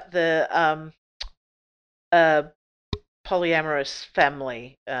about the polyamorous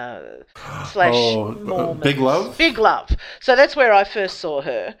family slash Mormons. Big Love? Big Love. So that's where I first saw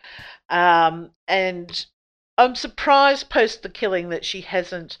her. And I'm surprised post the killing that she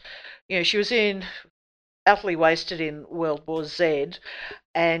hasn't, she was utterly wasted in World War Z,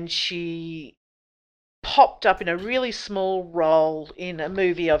 and she popped up in a really small role in a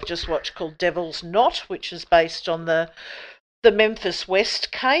movie I've just watched called Devil's Knot, which is based on the Memphis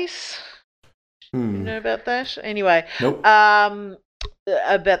West case. You know about that? Anyway, nope.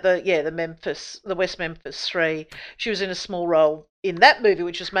 About the West Memphis 3. She was in a small role in that movie,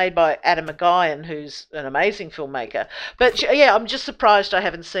 which was made by Adam McGuyan, who's an amazing filmmaker. But I'm just surprised I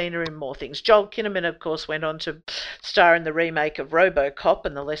haven't seen her in more things. Joel Kinnaman, of course, went on to star in the remake of RoboCop,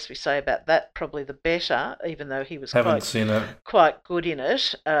 and the less we say about that, probably the better, even though he was quite good in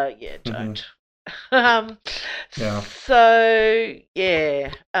it. Don't. So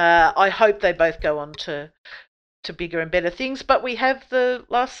I hope they both go on to bigger and better things, but we have the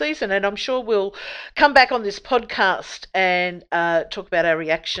last season, and I'm sure we'll come back on this podcast and talk about our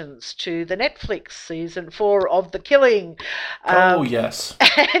reactions to the Netflix season 4 of The Killing. Yes.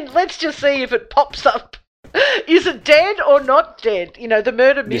 And let's just see if it pops up. Is it dead or not dead? The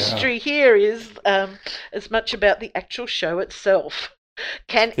murder mystery here is as much about the actual show itself.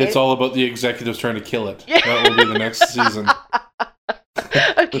 It's all about the executives trying to kill it. Yeah. That will be the next season.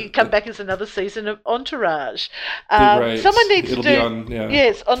 Okay, come back as another season of Entourage. Right. Someone needs to do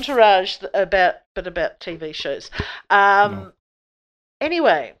yes, Entourage about TV shows.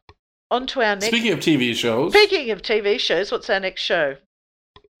 Anyway, on to our next. Speaking of TV shows, what's our next show?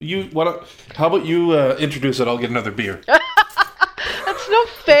 How about you introduce it? I'll get another beer. That's not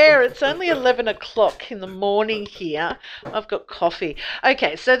fair. It's only 11 o'clock in the morning here. I've got coffee.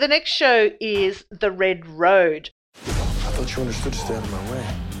 Okay, so the next show is The Red Road. I thought you understood to stay out of my way.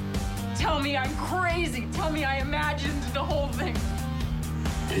 Tell me I'm crazy. Tell me I imagined the whole thing.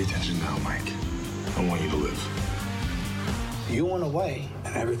 Pay attention now, Mike. I want you to live. You went away,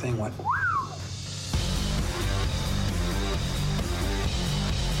 and everything went...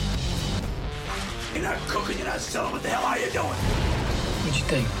 You're not cooking, you're not selling. What the hell are you doing? What'd you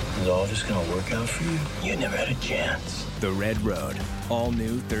think? It was all just gonna work out for you? You never had a chance. The Red Road. All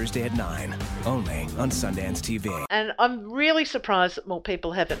new Thursday at 9. Only on Sundance TV. And I'm really surprised that more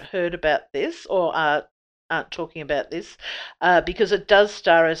people haven't heard about this or aren't talking about this because it does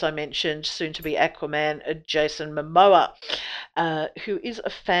star, as I mentioned, soon-to-be Aquaman, Jason Momoa, who is a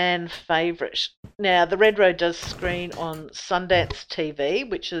fan favourite. Now, The Red Road does screen on Sundance TV,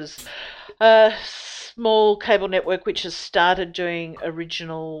 which is a small cable network which has started doing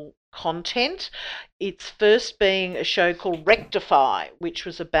original content. Its first being a show called Rectify, which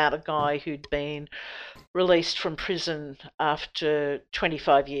was about a guy who'd been released from prison after 20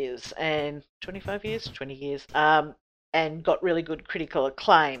 years, and got really good critical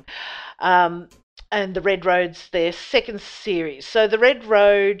acclaim. And The Red Road's their second series. So The Red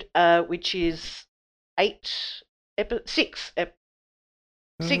Road, which is 6 episodes.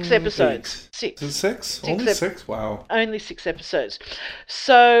 6. Is it 6? Only 6? Wow. Only 6 episodes.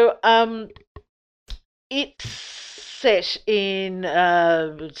 So It's set in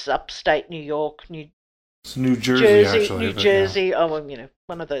it's upstate New York, It's New Jersey, actually. New Jersey. Yeah. Oh, well,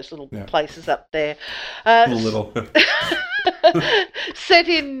 one of those little places up there. Little. Set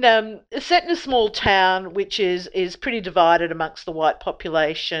in a small town, which is pretty divided amongst the white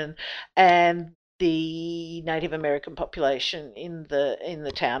population and the Native American population in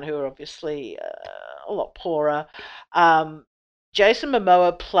the town, who are obviously a lot poorer. Jason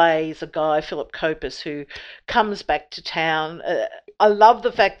Momoa plays a guy, Philip Kopis, who comes back to town. I love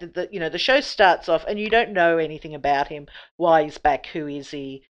the fact that the show starts off and you don't know anything about him, why he's back, who is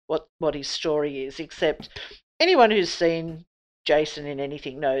he, what his story is, except anyone who's seen Jason in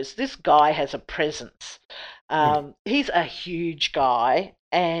anything knows this guy has a presence. He's a huge guy,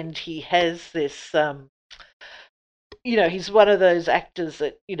 and he has this, he's one of those actors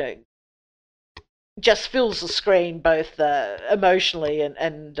that, just fills the screen both emotionally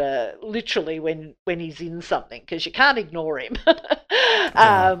and literally when he's in something, because you can't ignore him.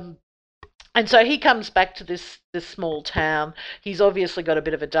 And so he comes back to this small town. He's obviously got a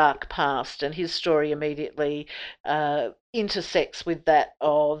bit of a dark past, and his story immediately intersects with that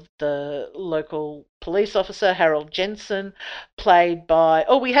of the local police officer, Harold Jensen, played by...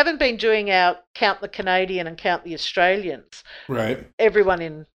 Oh, we haven't been doing our Count the Canadian and Count the Australians. Right. Everyone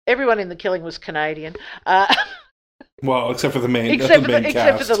in The Killing was Canadian. Well, except for the main cast.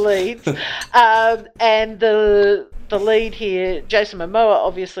 Except for the leads. And the lead here, Jason Momoa,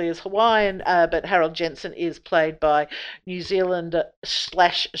 obviously is Hawaiian, but Harold Jensen is played by New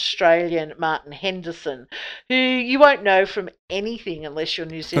Zealand/Australian Martin Henderson, who you won't know from anything unless you're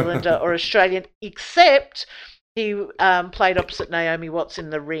New Zealander or Australian, except he played opposite Naomi Watts in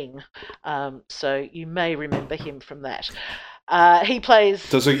The Ring. So you may remember him from that. He plays...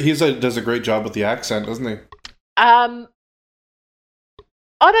 does a great job with the accent, doesn't he?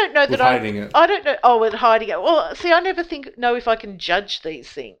 I don't know that hiding it. I don't know. Oh, with hiding it. Well, see, I never know if I can judge these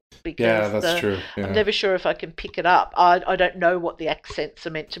things, because that's true. Yeah. I'm never sure if I can pick it up. I don't know what the accents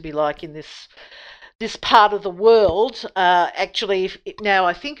are meant to be like in this part of the world. Actually, now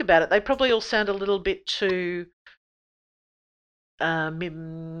I think about it, they probably all sound a little bit too, not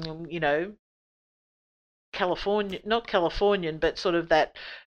Californian, but sort of that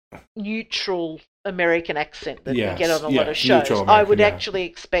neutral American accent that we get on a lot of shows. I would actually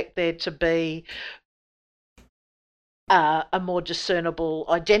expect there to be a more discernible,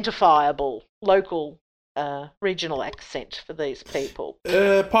 identifiable, local, regional accent for these people.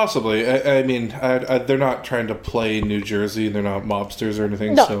 Possibly. I mean, they're not trying to play New Jersey. They're not mobsters or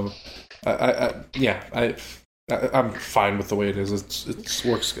anything. No. So, I'm fine with the way it is. It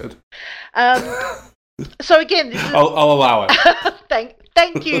works good. So again, this is... I'll allow it.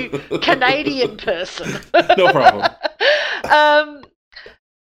 Thank you, Canadian person. No problem.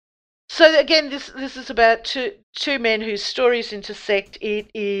 So again, this is about two men whose stories intersect. It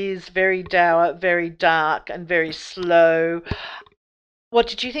is very dour, very dark, and very slow. What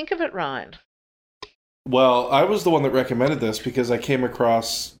did you think of it, Ryan? Well, I was the one that recommended this because I came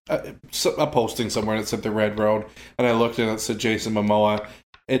across a posting somewhere that said The Red Road, and I looked and it said Jason Momoa.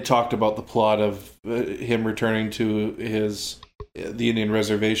 It talked about the plot of him returning to the Indian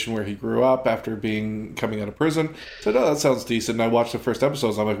reservation where he grew up after coming out of prison. So, no, that sounds decent. And I watched the first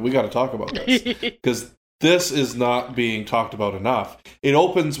episodes. I'm like, we got to talk about this because this is not being talked about enough. It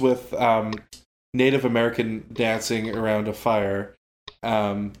opens with Native American dancing around a fire,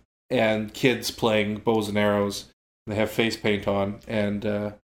 and kids playing bows and arrows. They have face paint on,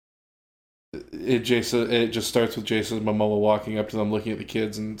 and it just starts with Jason Momoa walking up to them, looking at the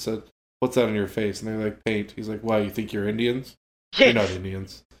kids, and said, "What's that on your face?" And they're like, "Paint." He's like, "Why? You think you're Indians? Yes. You're not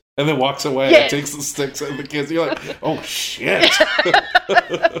Indians." And then walks away and takes the sticks at the kids. You're like, "Oh shit!"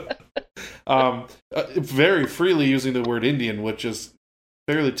 Very freely using the word Indian, which is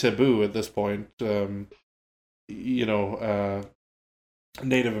fairly taboo at this point.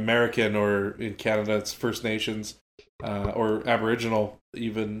 Native American, or in Canada it's First Nations, or Aboriginal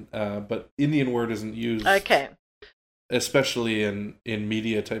even, but Indian word isn't used. Okay. Especially in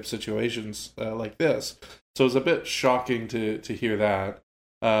media type situations like this. So it's a bit shocking to hear that.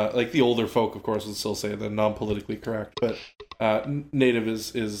 Like the older folk, of course, would still say the non-politically correct, but Native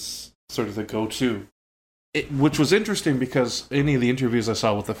is sort of the go-to. Which was interesting because any of the interviews I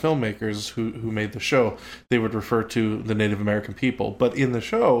saw with the filmmakers who made the show, they would refer to the Native American people. But in the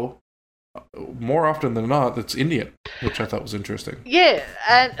show, more often than not, it's Indian, which I thought was interesting. Yeah,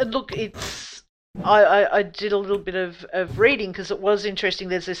 and look, it's... I did a little bit of reading because it was interesting.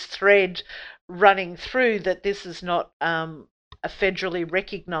 There's this thread running through that this is not a federally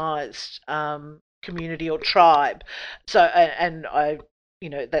recognised community or tribe. So, and I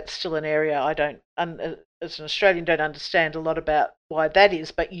that's still an area I don't, as an Australian, don't understand a lot about why that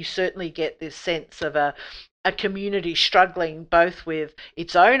is, but you certainly get this sense of a community struggling both with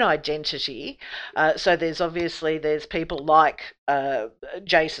its own identity. So there's people like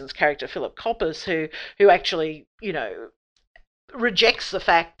Jason's character, Philip Coppers, who actually, rejects the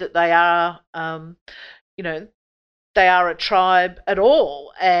fact that they are, they are a tribe at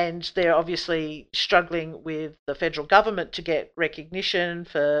all, and they're obviously struggling with the federal government to get recognition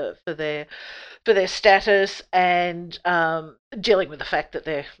for their status, and dealing with the fact that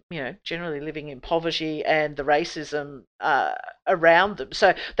they're generally living in poverty and the racism around them.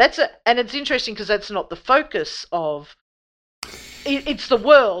 So and it's interesting because that's not the focus of it's the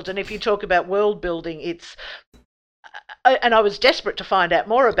world, and if you talk about world building, and I was desperate to find out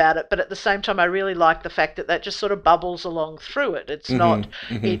more about it, but at the same time, I really like the fact that just sort of bubbles along through it. It's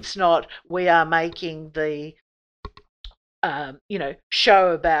it's not we are making the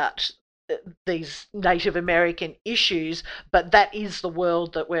show about these Native American issues, but that is the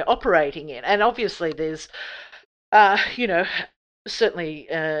world that we're operating in. And obviously, there's certainly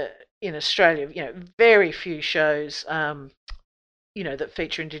in Australia, very few shows. That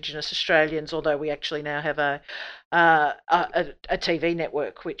feature Indigenous Australians, although we actually now have a TV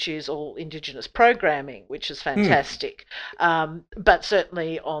network which is all Indigenous programming, which is fantastic. But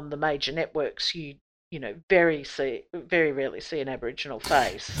certainly on the major networks, you very rarely see an Aboriginal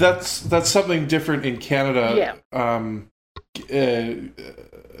face. That's something different in Canada. Yeah.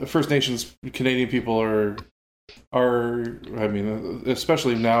 First Nations Canadian people are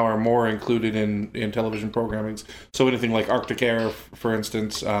especially now, are more included in television programmings. So anything like Arctic Air, for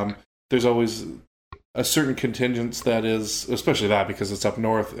instance, there's always a certain contingent that is, especially that because it's up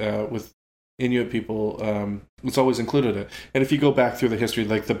north with Inuit people, it's always included it. And if you go back through the history,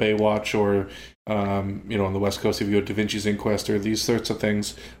 like the Baywatch, or on the West Coast, if you go to Da Vinci's Inquest, or these sorts of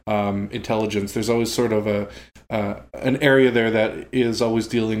things, intelligence, there's always sort of an area there that is always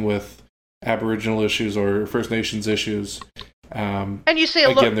dealing with Aboriginal issues or First Nations issues. And you see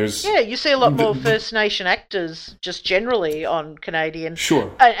you see a lot more First Nation actors just generally on Canadian.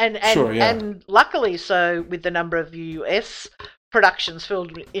 Sure. And luckily so, with the number of US productions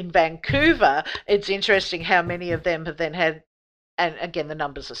filmed in Vancouver, it's interesting how many of them have then had, and again the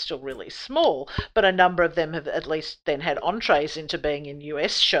numbers are still really small, but a number of them have at least then had entrees into being in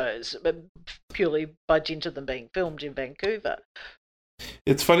US shows, purely by dint of them being filmed in Vancouver.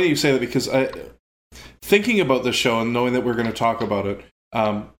 It's funny you say that, because thinking about this show and knowing that we're going to talk about it,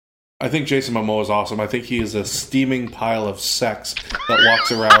 I think Jason Momoa is awesome. I think he is a steaming pile of sex that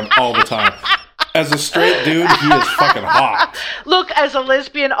walks around all the time. As a straight dude, he is fucking hot. Look, as a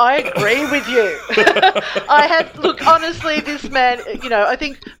lesbian, I agree with you. Honestly, this man, I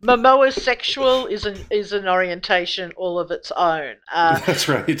think Momoa's sexual is an orientation all of its own. That's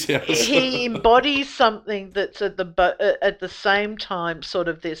right, yes. He embodies something that's at the same time sort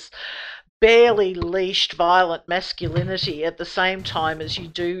of this barely leashed violent masculinity, at the same time as you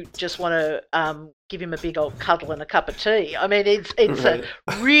do just want to give him a big old cuddle and a cup of tea. I mean, it's right.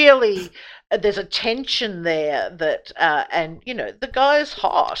 There's a tension there that, and the guy's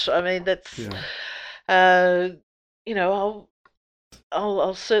hot. I mean, that's, I'll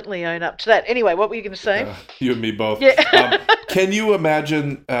certainly own up to that. Anyway, what were you going to say? You and me both. Yeah. Can you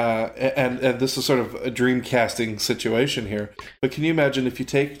imagine, and this is sort of a dream casting situation here, but can you imagine if you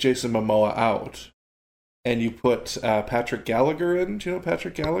take Jason Momoa out and you put Patrick Gallagher in? Do you know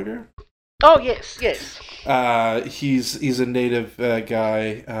Patrick Gallagher? Oh, yes. He's a native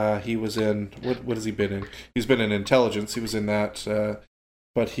guy. He was in, what has he been in? He's been in Intelligence. He was in that,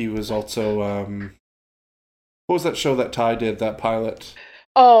 but he was also, what was that show that Ty did, that pilot?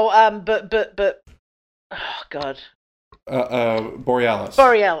 Oh, oh God. Borealis.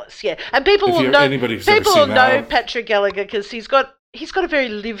 Borealis, yeah. And people will know Patrick Gallagher because he's got a very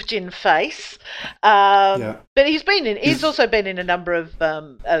lived-in face. But he's also been in a number of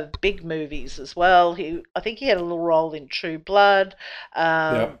big movies as well. I think he had a little role in True Blood.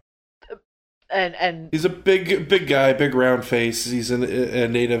 And he's a big guy, big round face. He's a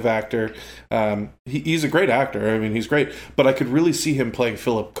native actor. He's a great actor. I mean, he's great. But I could really see him playing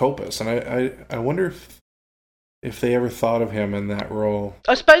Philip Coppus, and I wonder if they ever thought of him in that role.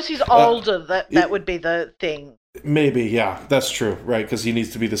 I suppose he's older. That would be the thing. Maybe, yeah, that's true, right? Because he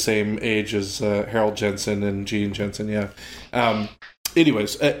needs to be the same age as Harold Jensen and Gene Jensen, yeah.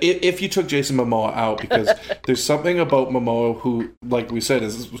 Anyways, if you took Jason Momoa out, because there's something about Momoa who, like we said,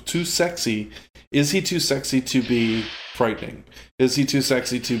 is too sexy. Is he too sexy to be frightening? Is he too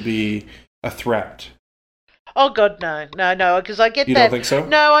sexy to be a threat? Oh God, no, because I get you that. You don't think so?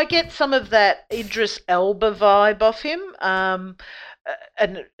 No, I get some of that Idris Elba vibe off him.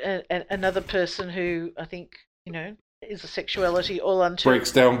 another person who I think, you know, is a sexuality all unto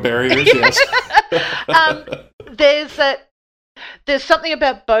breaks down barriers. Yes. There's something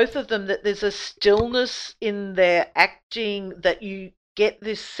about both of them that there's a stillness in their acting that you get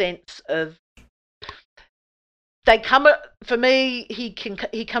this sense of. For me,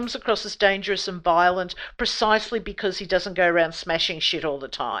 he comes across as dangerous and violent precisely because he doesn't go around smashing shit all the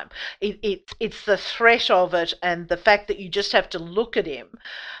time. It's the threat of it and the fact that you just have to look at him.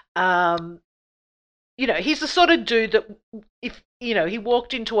 You know, he's the sort of dude that if, you know, he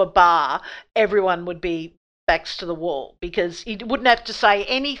walked into a bar, everyone would be backs to the wall because he wouldn't have to say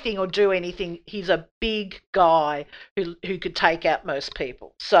anything or do anything. He's a big guy who could take out most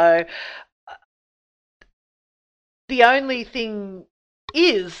people. So the only thing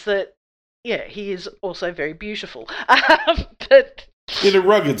is that, yeah, he is also very beautiful, but in a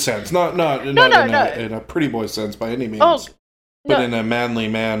rugged sense, not in a pretty boy sense by any means, but in a manly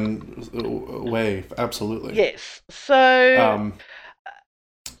man way, absolutely. Yes. So,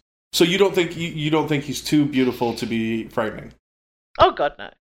 so you don't think he's too beautiful to be frightening? Oh God, no.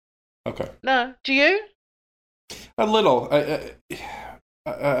 Okay. No. Do you? A little.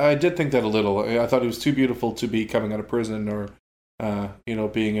 I did think that a little. I thought he was too beautiful to be coming out of prison or, you know,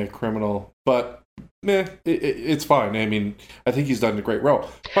 being a criminal. But, it's fine. I mean, I think he's done a great role.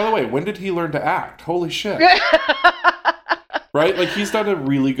 By the way, when did he learn to act? Holy shit. Right? Like, he's done a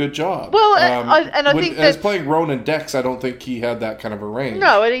really good job. Well, I think as playing Ronan Dex, I don't think he had that kind of a range.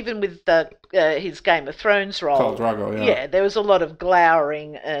 No, and even with his Game of Thrones role. Khal Drogo, yeah. Yeah, there was a lot of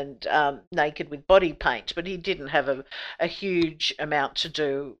glowering and naked with body paint, but he didn't have a huge amount to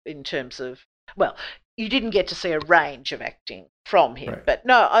do in terms of, well, you didn't get to see a range of acting from him. Right. But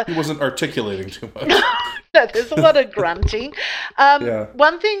no, he wasn't articulating too much. No, there's a lot of grunting.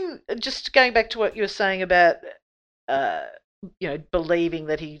 One thing, just going back to what you were saying about, you know, believing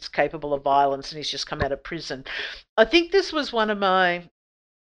that he's capable of violence and he's just come out of prison. I think this was one of my.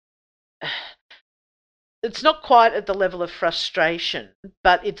 It's not quite at the level of frustration,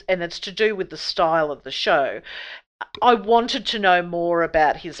 but it's to do with the style of the show. I wanted to know more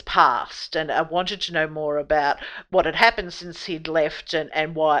about his past, and I wanted to know more about what had happened since he'd left,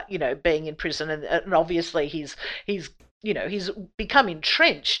 and why, you know, being in prison, and obviously he's you know, he's become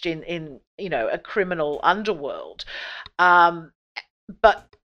entrenched in you know, a criminal underworld, but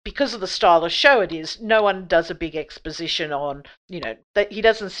because of the style of show it is, no one does a big exposition on, you know, that he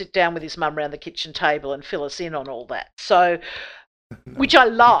doesn't sit down with his mum around the kitchen table and fill us in on all that. So, which I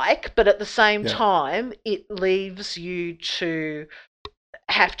like, but at the same time, it leaves you to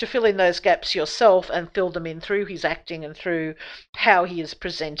have to fill in those gaps yourself and fill them in through his acting and through how he is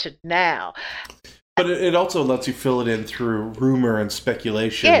presented now. But it also lets you fill it in through rumor and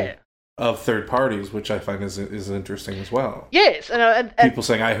speculation of third parties, which I find is interesting as well. Yes, and people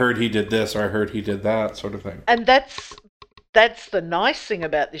saying, "I heard he did this," or "I heard he did that," sort of thing. And that's the nice thing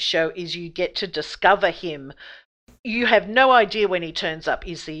about this show is you get to discover him. You have no idea when he turns up.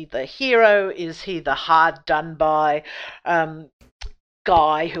 Is he the hero? Is he the hard done by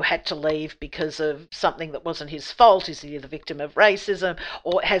guy who had to leave because of something that wasn't his fault? Is he the victim of racism,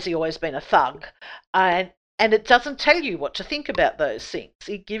 or has he always been a thug? And it doesn't tell you what to think about those things.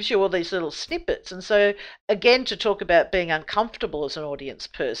 It gives you all these little snippets. And so, again, to talk about being uncomfortable as an audience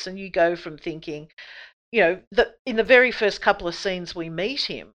person, you go from thinking, you know, that in the very first couple of scenes we meet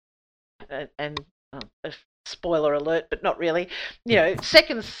him, and spoiler alert, but not really, you know,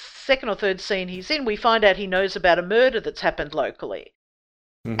 second or third scene he's in, we find out he knows about a murder that's happened locally.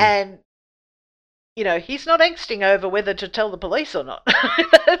 Mm-hmm. And, you know, he's not angsting over whether to tell the police or not.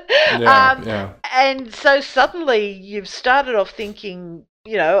 And so suddenly you've started off thinking,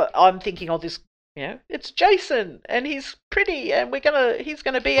 you know, I'm thinking, oh, this, you know, it's Jason and he's pretty and he's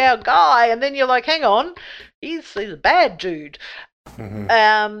gonna be our guy. And then you're like, hang on, he's a bad dude.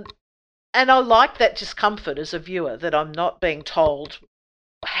 Mm-hmm. And I like that discomfort as a viewer, that I'm not being told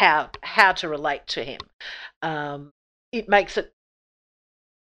how to relate to him. It makes it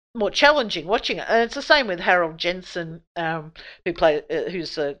more challenging watching it, and it's the same with Harold Jensen,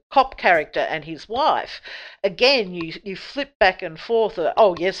 who's a cop character, and his wife. Again, you flip back and forth.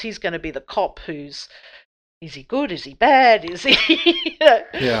 Oh yes, he's going to be the cop. Is he good? Is he bad? Is he? You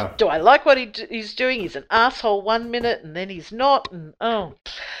know, do I like what he's doing? He's an asshole 1 minute, and then he's not.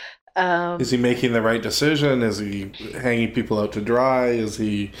 And is he making the right decision? Is he hanging people out to dry? Is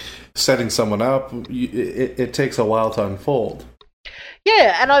he setting someone up? It takes a while to unfold.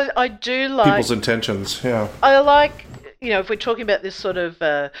 Yeah, and I do like people's intentions. Yeah, I like, you know, if we're talking about this sort of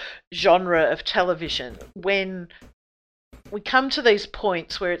genre of television, when we come to these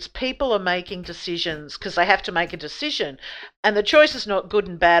points where it's people are making decisions because they have to make a decision, and the choice is not good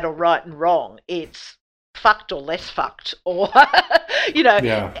and bad or right and wrong. It's fucked or less fucked, or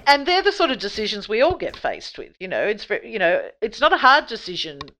and they're the sort of decisions we all get faced with. It's not a hard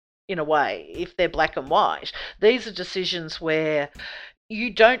decision in a way if they're black and white. These are decisions where you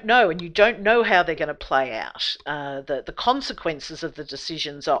don't know, and you don't know how they're going to play out. The consequences of the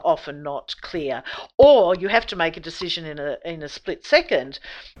decisions are often not clear, or you have to make a decision in a split second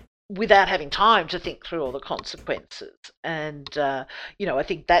without having time to think through all the consequences. And I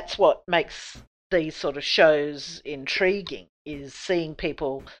think that's what makes these sort of shows intriguing, is seeing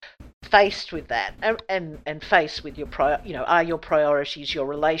people faced with that and faced with are your priorities your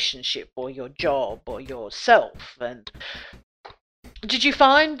relationship or your job or yourself. And did you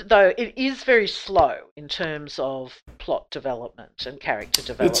find, though, it is very slow in terms of plot development and character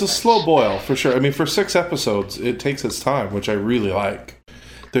development? It's a slow boil, for sure. I mean, for 6 episodes, it takes its time, which I really like.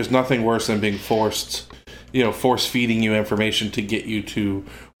 There's nothing worse than being force-feeding you information to get you to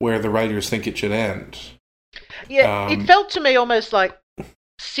where the writers think it should end. Yeah, it felt to me almost like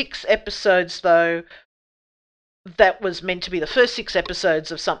 6 episodes, though, that was meant to be the first 6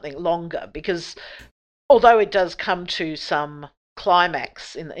 episodes of something longer, because although it does come to some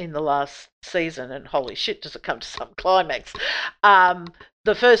climax in the last season, and holy shit does it come to some climax,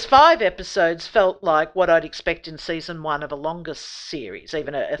 the first 5 episodes felt like what I'd expect in season 1 of a longer series,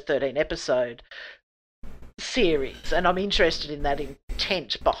 even a 13 episode series. And I'm interested in that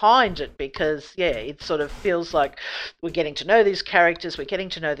intent behind it, because it sort of feels like we're getting to know these characters, we're getting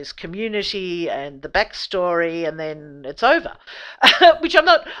to know this community and the backstory, and then it's over. Which I'm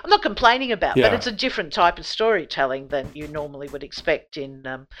not complaining about, but it's a different type of storytelling than you normally would expect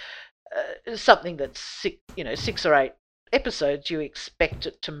in something that's 6 or 8 episodes. You expect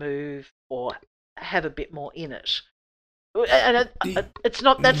it to move or have a bit more in it, and that's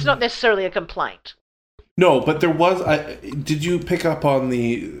not necessarily a complaint. No, but there was. Did you pick up on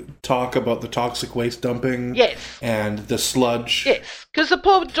the talk about the toxic waste dumping? Yes. And the sludge? Yes, because the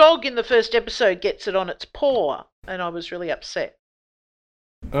poor dog in the first episode gets it on its paw, and I was really upset.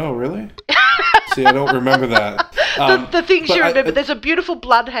 Oh, really? See, I don't remember that. The things you remember, there's a beautiful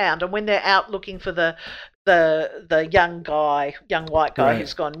bloodhound, and when they're out looking for the young white guy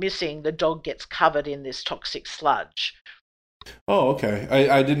who's gone missing, the dog gets covered in this toxic sludge. Oh, okay.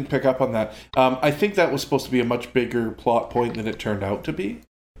 I didn't pick up on that. I think that was supposed to be a much bigger plot point than it turned out to be.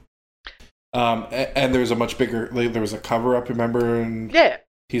 And there was a much bigger. There was a cover up, remember? And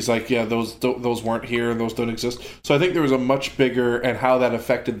he's like, yeah, those weren't here and those don't exist. So I think there was a much bigger, and how that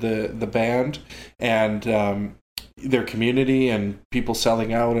affected the band and their community and people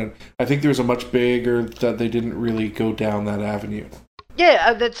selling out. And I think there was a much bigger that they didn't really go down that avenue.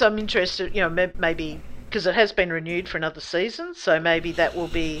 Yeah, I'm interested. Maybe. Because it has been renewed for another season, so maybe that will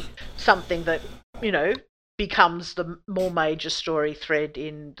be something that, becomes the more major story thread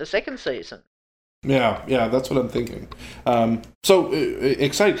in the second season. Yeah, that's what I'm thinking. So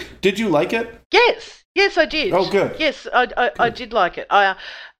excited. Did you like it? Yes, I did. Oh, good. Yes, I did like it. And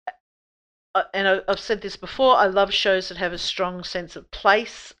I've said this before, I love shows that have a strong sense of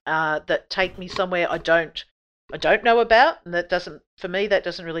place, that take me somewhere I don't know about, and that doesn't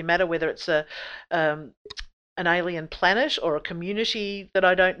really matter whether it's an alien planet or a community that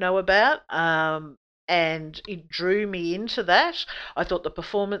I don't know about. And it drew me into that. I thought the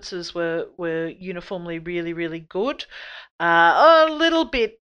performances were uniformly really, really good. A little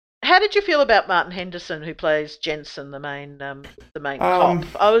bit. How did you feel about Martin Henderson, who plays Jensen, the main cop?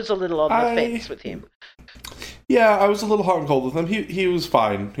 I was a little on the fence with him. Yeah, I was a little hot and cold with him. He was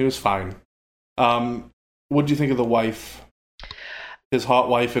fine. What do you think of the wife? His hot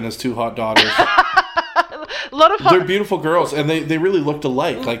wife and his 2 hot daughters. They're beautiful girls, and they really looked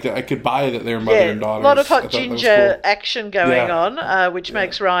alike. Like, I could buy that they're mother and daughter. A lot of hot ginger action going on, which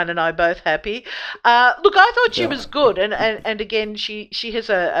makes Ryan and I both happy. Look, I thought she was good, and again, she has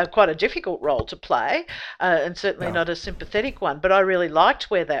a quite a difficult role to play, and certainly not a sympathetic one. But I really liked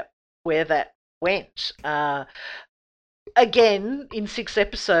where that went. Again, in 6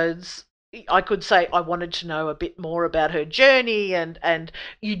 episodes, I could say I wanted to know a bit more about her journey, and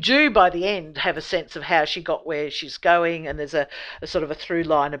you do by the end have a sense of how she got where she's going, and there's a sort of a through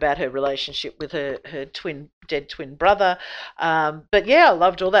line about her relationship with her dead twin brother. But yeah, I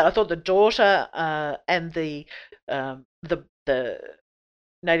loved all that. I thought the daughter and the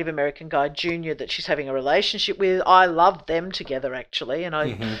Native American guy, Junior, that she's having a relationship with, I loved them together actually,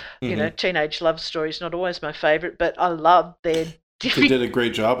 and teenage love stories not always my favourite, but I loved their. They did a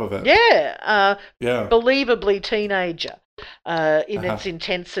great job of it. Yeah. Believably teenager. in its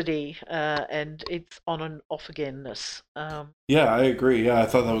intensity and its on and off againness. Yeah, I agree. Yeah, I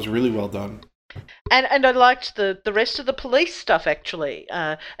thought that was really well done. And I liked the rest of the police stuff, actually.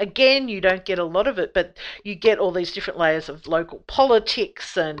 Again, you don't get a lot of it, but you get all these different layers of local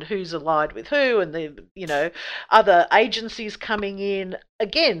politics and who's allied with who and the other agencies coming in.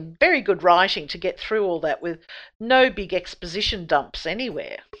 Again, very good writing to get through all that with no big exposition dumps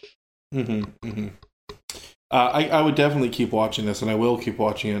anywhere. I would definitely keep watching this, and I will keep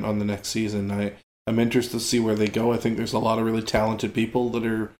watching it on the next season. I'm interested to see where they go. I think there's a lot of really talented people that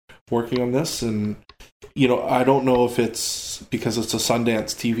are working on this, and I don't know if it's because it's a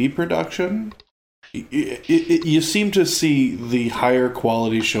Sundance TV production. You seem to see the higher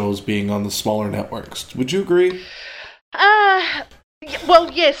quality shows being on the smaller networks. Would you agree?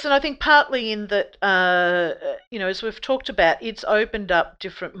 Well, yes, and I think partly in that, as we've talked about, it's opened up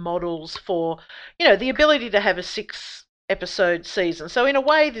different models for, the ability to have a 6-episode season. So in a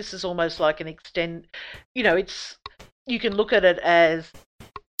way, this is almost like an extend. You can look at it as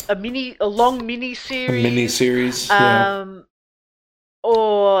a long mini series.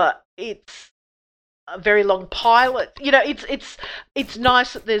 Or it's a very long pilot. It's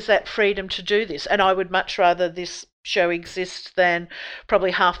nice that there's that freedom to do this, and I would much rather this show exist than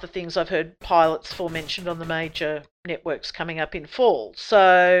probably half the things I've heard pilots for mentioned on the major networks coming up in fall.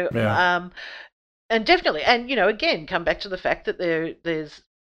 So, and definitely, and again, come back to the fact that there's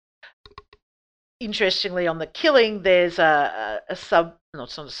interestingly on the killing, there's it's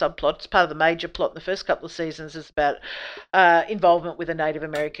not a subplot, it's part of the major plot in the first couple of seasons is about involvement with a Native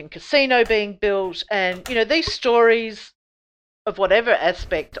American casino being built, and these stories of whatever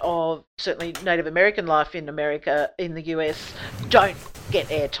aspect of certainly Native American life in America, in the US, don't get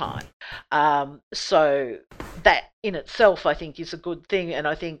airtime. So that in itself, I think, is a good thing. And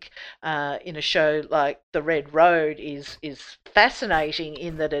I think in a show like The Red Road is fascinating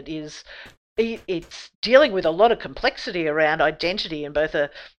in that it's dealing with a lot of complexity around identity in both a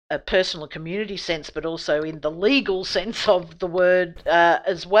personal community sense, but also in the legal sense of the word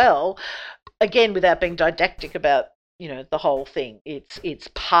as well. Again, without being didactic about the whole thing. It's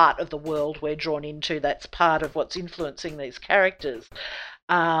part of the world we're drawn into. That's part of what's influencing these characters.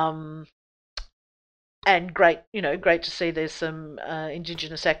 And great to see there's some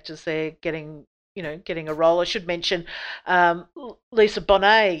Indigenous actors there getting a role. I should mention Lisa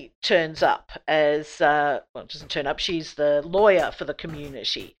Bonet turns up as doesn't turn up. She's the lawyer for the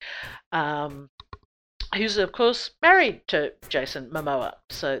community, who's of course married to Jason Momoa.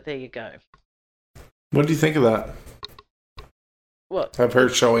 So there you go. What do you think of that? What? Of her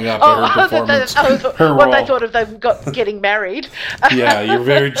showing up at her performance. Her what role. they thought of them getting married. Yeah, you're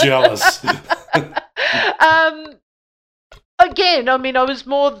very jealous. Again, I mean, I was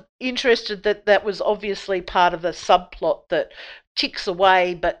more interested that was obviously part of the subplot that ticks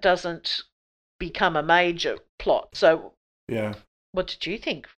away but doesn't become a major plot. So, yeah. What did you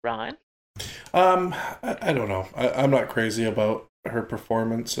think, Ryan? I don't know. I'm not crazy about her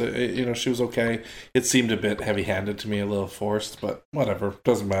performance. She was okay. It seemed a bit heavy-handed to me, a little forced, but whatever.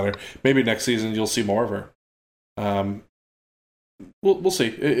 Doesn't matter. Maybe next season you'll see more of her. We'll see.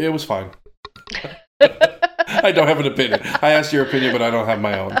 It was fine. I don't have an opinion. I asked your opinion, but I don't have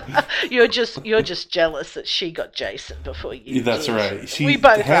my own. You're just jealous that she got Jason before you. That's did. right. We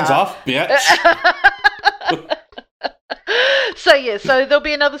both hands are. off, bitch. So there'll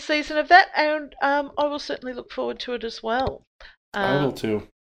be another season of that, and I will certainly look forward to it as well. I will too.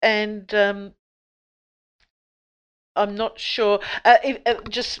 And I'm not sure. I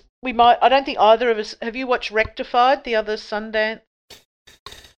don't think either of us. Have you watched Rectified, the other Sundance?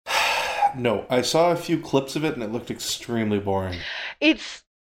 No, I saw a few clips of it, and it looked extremely boring. It's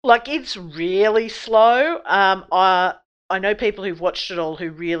really slow. I know people who've watched it all who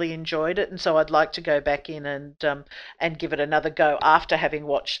really enjoyed it, and so I'd like to go back in and give it another go after having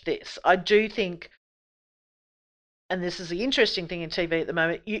watched this. I do think, and this is the interesting thing in TV at the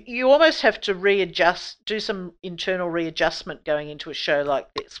moment, you almost have to readjust, do some internal readjustment going into a show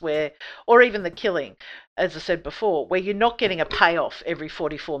like this, or even The Killing, as I said before, where you're not getting a payoff every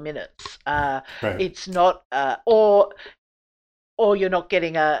 44 minutes. Right. It's not, or you're not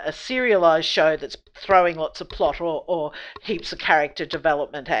getting a serialized show that's throwing lots of plot or heaps of character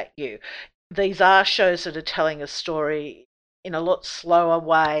development at you. These are shows that are telling a story in a lot slower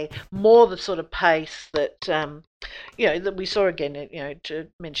way, more the sort of pace that that we saw again. To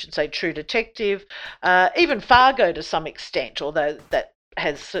mention, say, True Detective, even Fargo to some extent, although that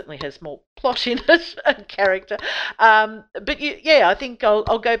certainly has more plot in it and character. But I think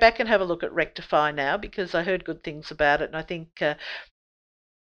I'll go back and have a look at Rectify now because I heard good things about it, and I think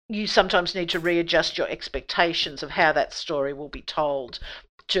you sometimes need to readjust your expectations of how that story will be told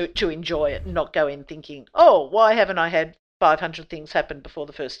to enjoy it and not go in thinking, oh, why haven't I had 500 things happen before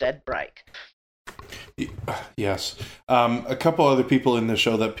the first ad break? Yes. A couple other people in the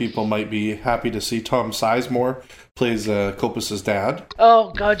show that people might be happy to see. Tom Sizemore plays Copus's dad.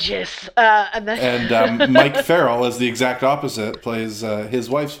 Oh, God, yes. And Mike Farrell, as the exact opposite, plays his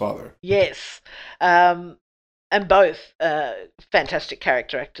wife's father. Yes. And both fantastic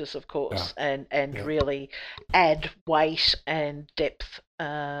character actors, of course, and really add weight and depth,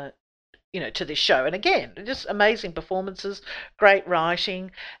 to this show. And again, just amazing performances, great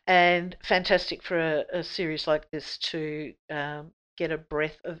writing, and fantastic for a series like this to get a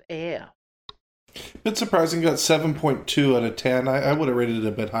breath of air. Bit surprising, got 7.2 out of 10. I would have rated it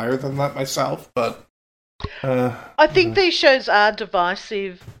a bit higher than that myself, but... I think these shows are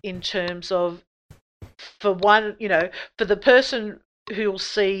divisive in terms of, for one, for the person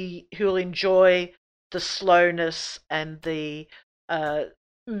who'll enjoy the slowness and the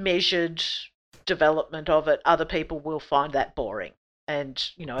measured development of it, other people will find that boring. And,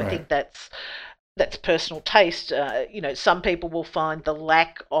 I think that's personal taste. Some people will find the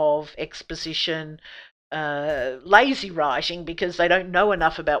lack of exposition lazy writing because they don't know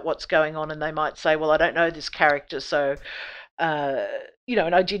enough about what's going on, and they might say, well, I don't know this character, so...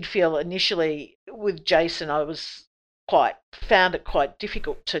 and I did feel initially with Jason, I found it quite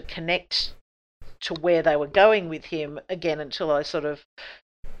difficult to connect to where they were going with him again until I sort of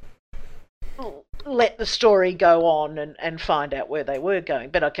let the story go on and find out where they were going.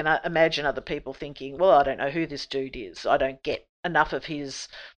 But I can imagine other people thinking, well, I don't know who this dude is. I don't get enough of his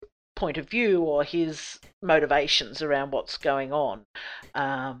point of view or his motivations around what's going on.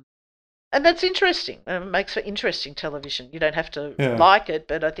 And that's interesting. It makes for interesting television. You don't have to like it,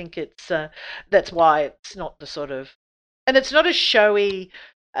 but I think it's that's why it's not the sort of... And it's not as showy.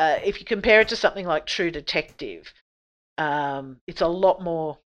 If you compare it to something like True Detective, it's a lot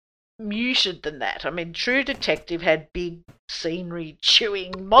more muted than that. I mean, True Detective had big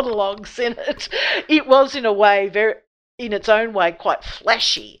scenery-chewing monologues in it. It was, in a way, in its own way, quite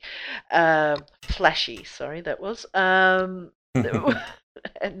flashy. Flashy, sorry, that was... and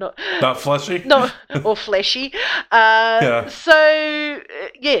not fleshy, or fleshy. So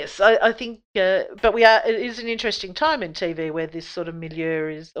yes, I think, but it is an interesting time in TV where this sort of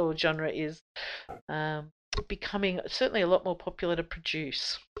milieu or genre is becoming certainly a lot more popular to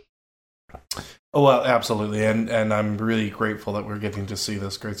produce. Oh, well, absolutely, and I'm really grateful that we're getting to see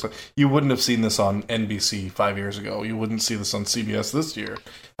this great stuff. You wouldn't have seen this on NBC 5 years ago. You wouldn't see this on CBS this year.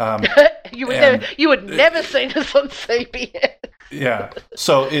 You would never see this on CBS. Yeah,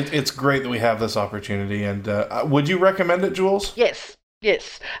 so it's great that we have this opportunity. And would you recommend it, Jules? Yes.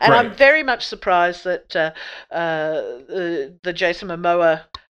 And I'm very much surprised that the Jason Momoa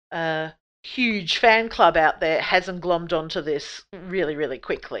huge fan club out there hasn't glommed onto this really, really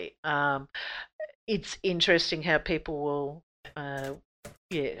quickly. It's interesting how people will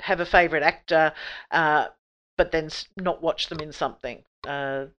have a favourite actor but then not watch them in something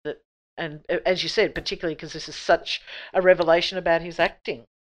that. And as you said, particularly because this is such a revelation about his acting.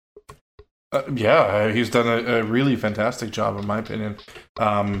 He's done a really fantastic job, in my opinion.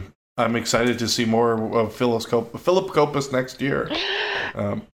 I'm excited to see more of Philip Kopus next year.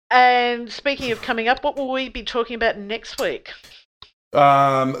 And speaking of coming up, what will we be talking about next week?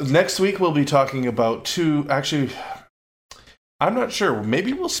 Next week we'll be talking about actually, I'm not sure.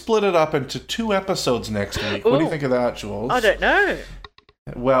 Maybe we'll split it up into 2 episodes next week. Ooh. What do you think of that, Jules? I don't know.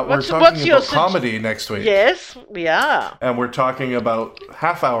 Well, we're talking about comedy next week. Yes, we are. And we're talking about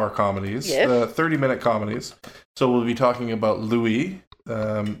half-hour comedies, 30-minute comedies. So we'll be talking about Louis,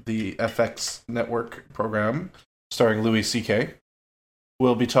 the FX network program, starring Louis C.K.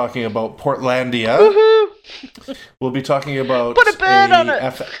 We'll be talking about Portlandia. Woohoo! We'll be talking about Put a bird on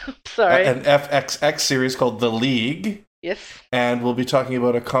it. Sorry. An FXX series called The League. Yes. And we'll be talking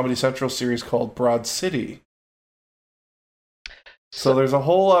about a Comedy Central series called Broad City. So there's a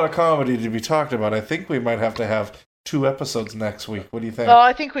whole lot of comedy to be talked about. I think we might have to have 2 episodes next week. What do you think? Oh,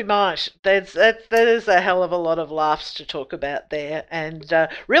 I think we might. There's a hell of a lot of laughs to talk about there, and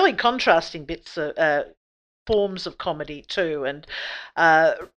really contrasting bits of forms of comedy too. And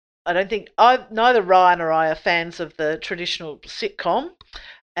I don't think neither Ryan or I are fans of the traditional sitcom.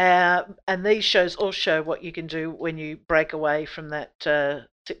 And these shows all show what you can do when you break away from that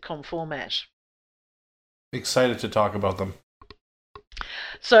sitcom format. Excited to talk about them.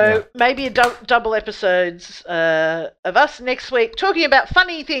 So maybe double episodes of us next week talking about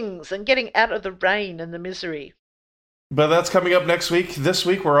funny things and getting out of the rain and the misery. But that's coming up next week. This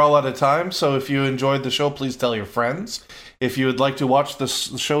week, we're all out of time. So if you enjoyed the show, please tell your friends. If you would like to watch the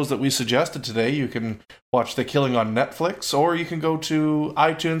shows that we suggested today, you can watch The Killing on Netflix, or you can go to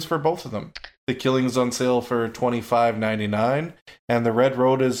iTunes for both of them. The Killing is on sale for $25.99, and The Red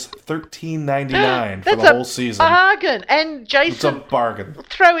Road is $13.99 for the whole season. Bargain. And Jason, it's a bargain.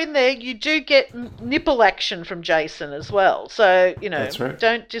 Throw in there, you do get nipple action from Jason as well. So, That's right.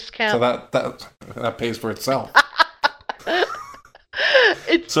 Don't discount. So that pays for itself.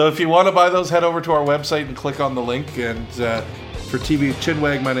 So if you want to buy those, head over to our website and click on the link. And for TV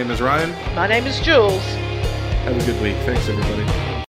Chinwag, my name is Ryan. My name is Jules. Have a good week. Thanks, everybody.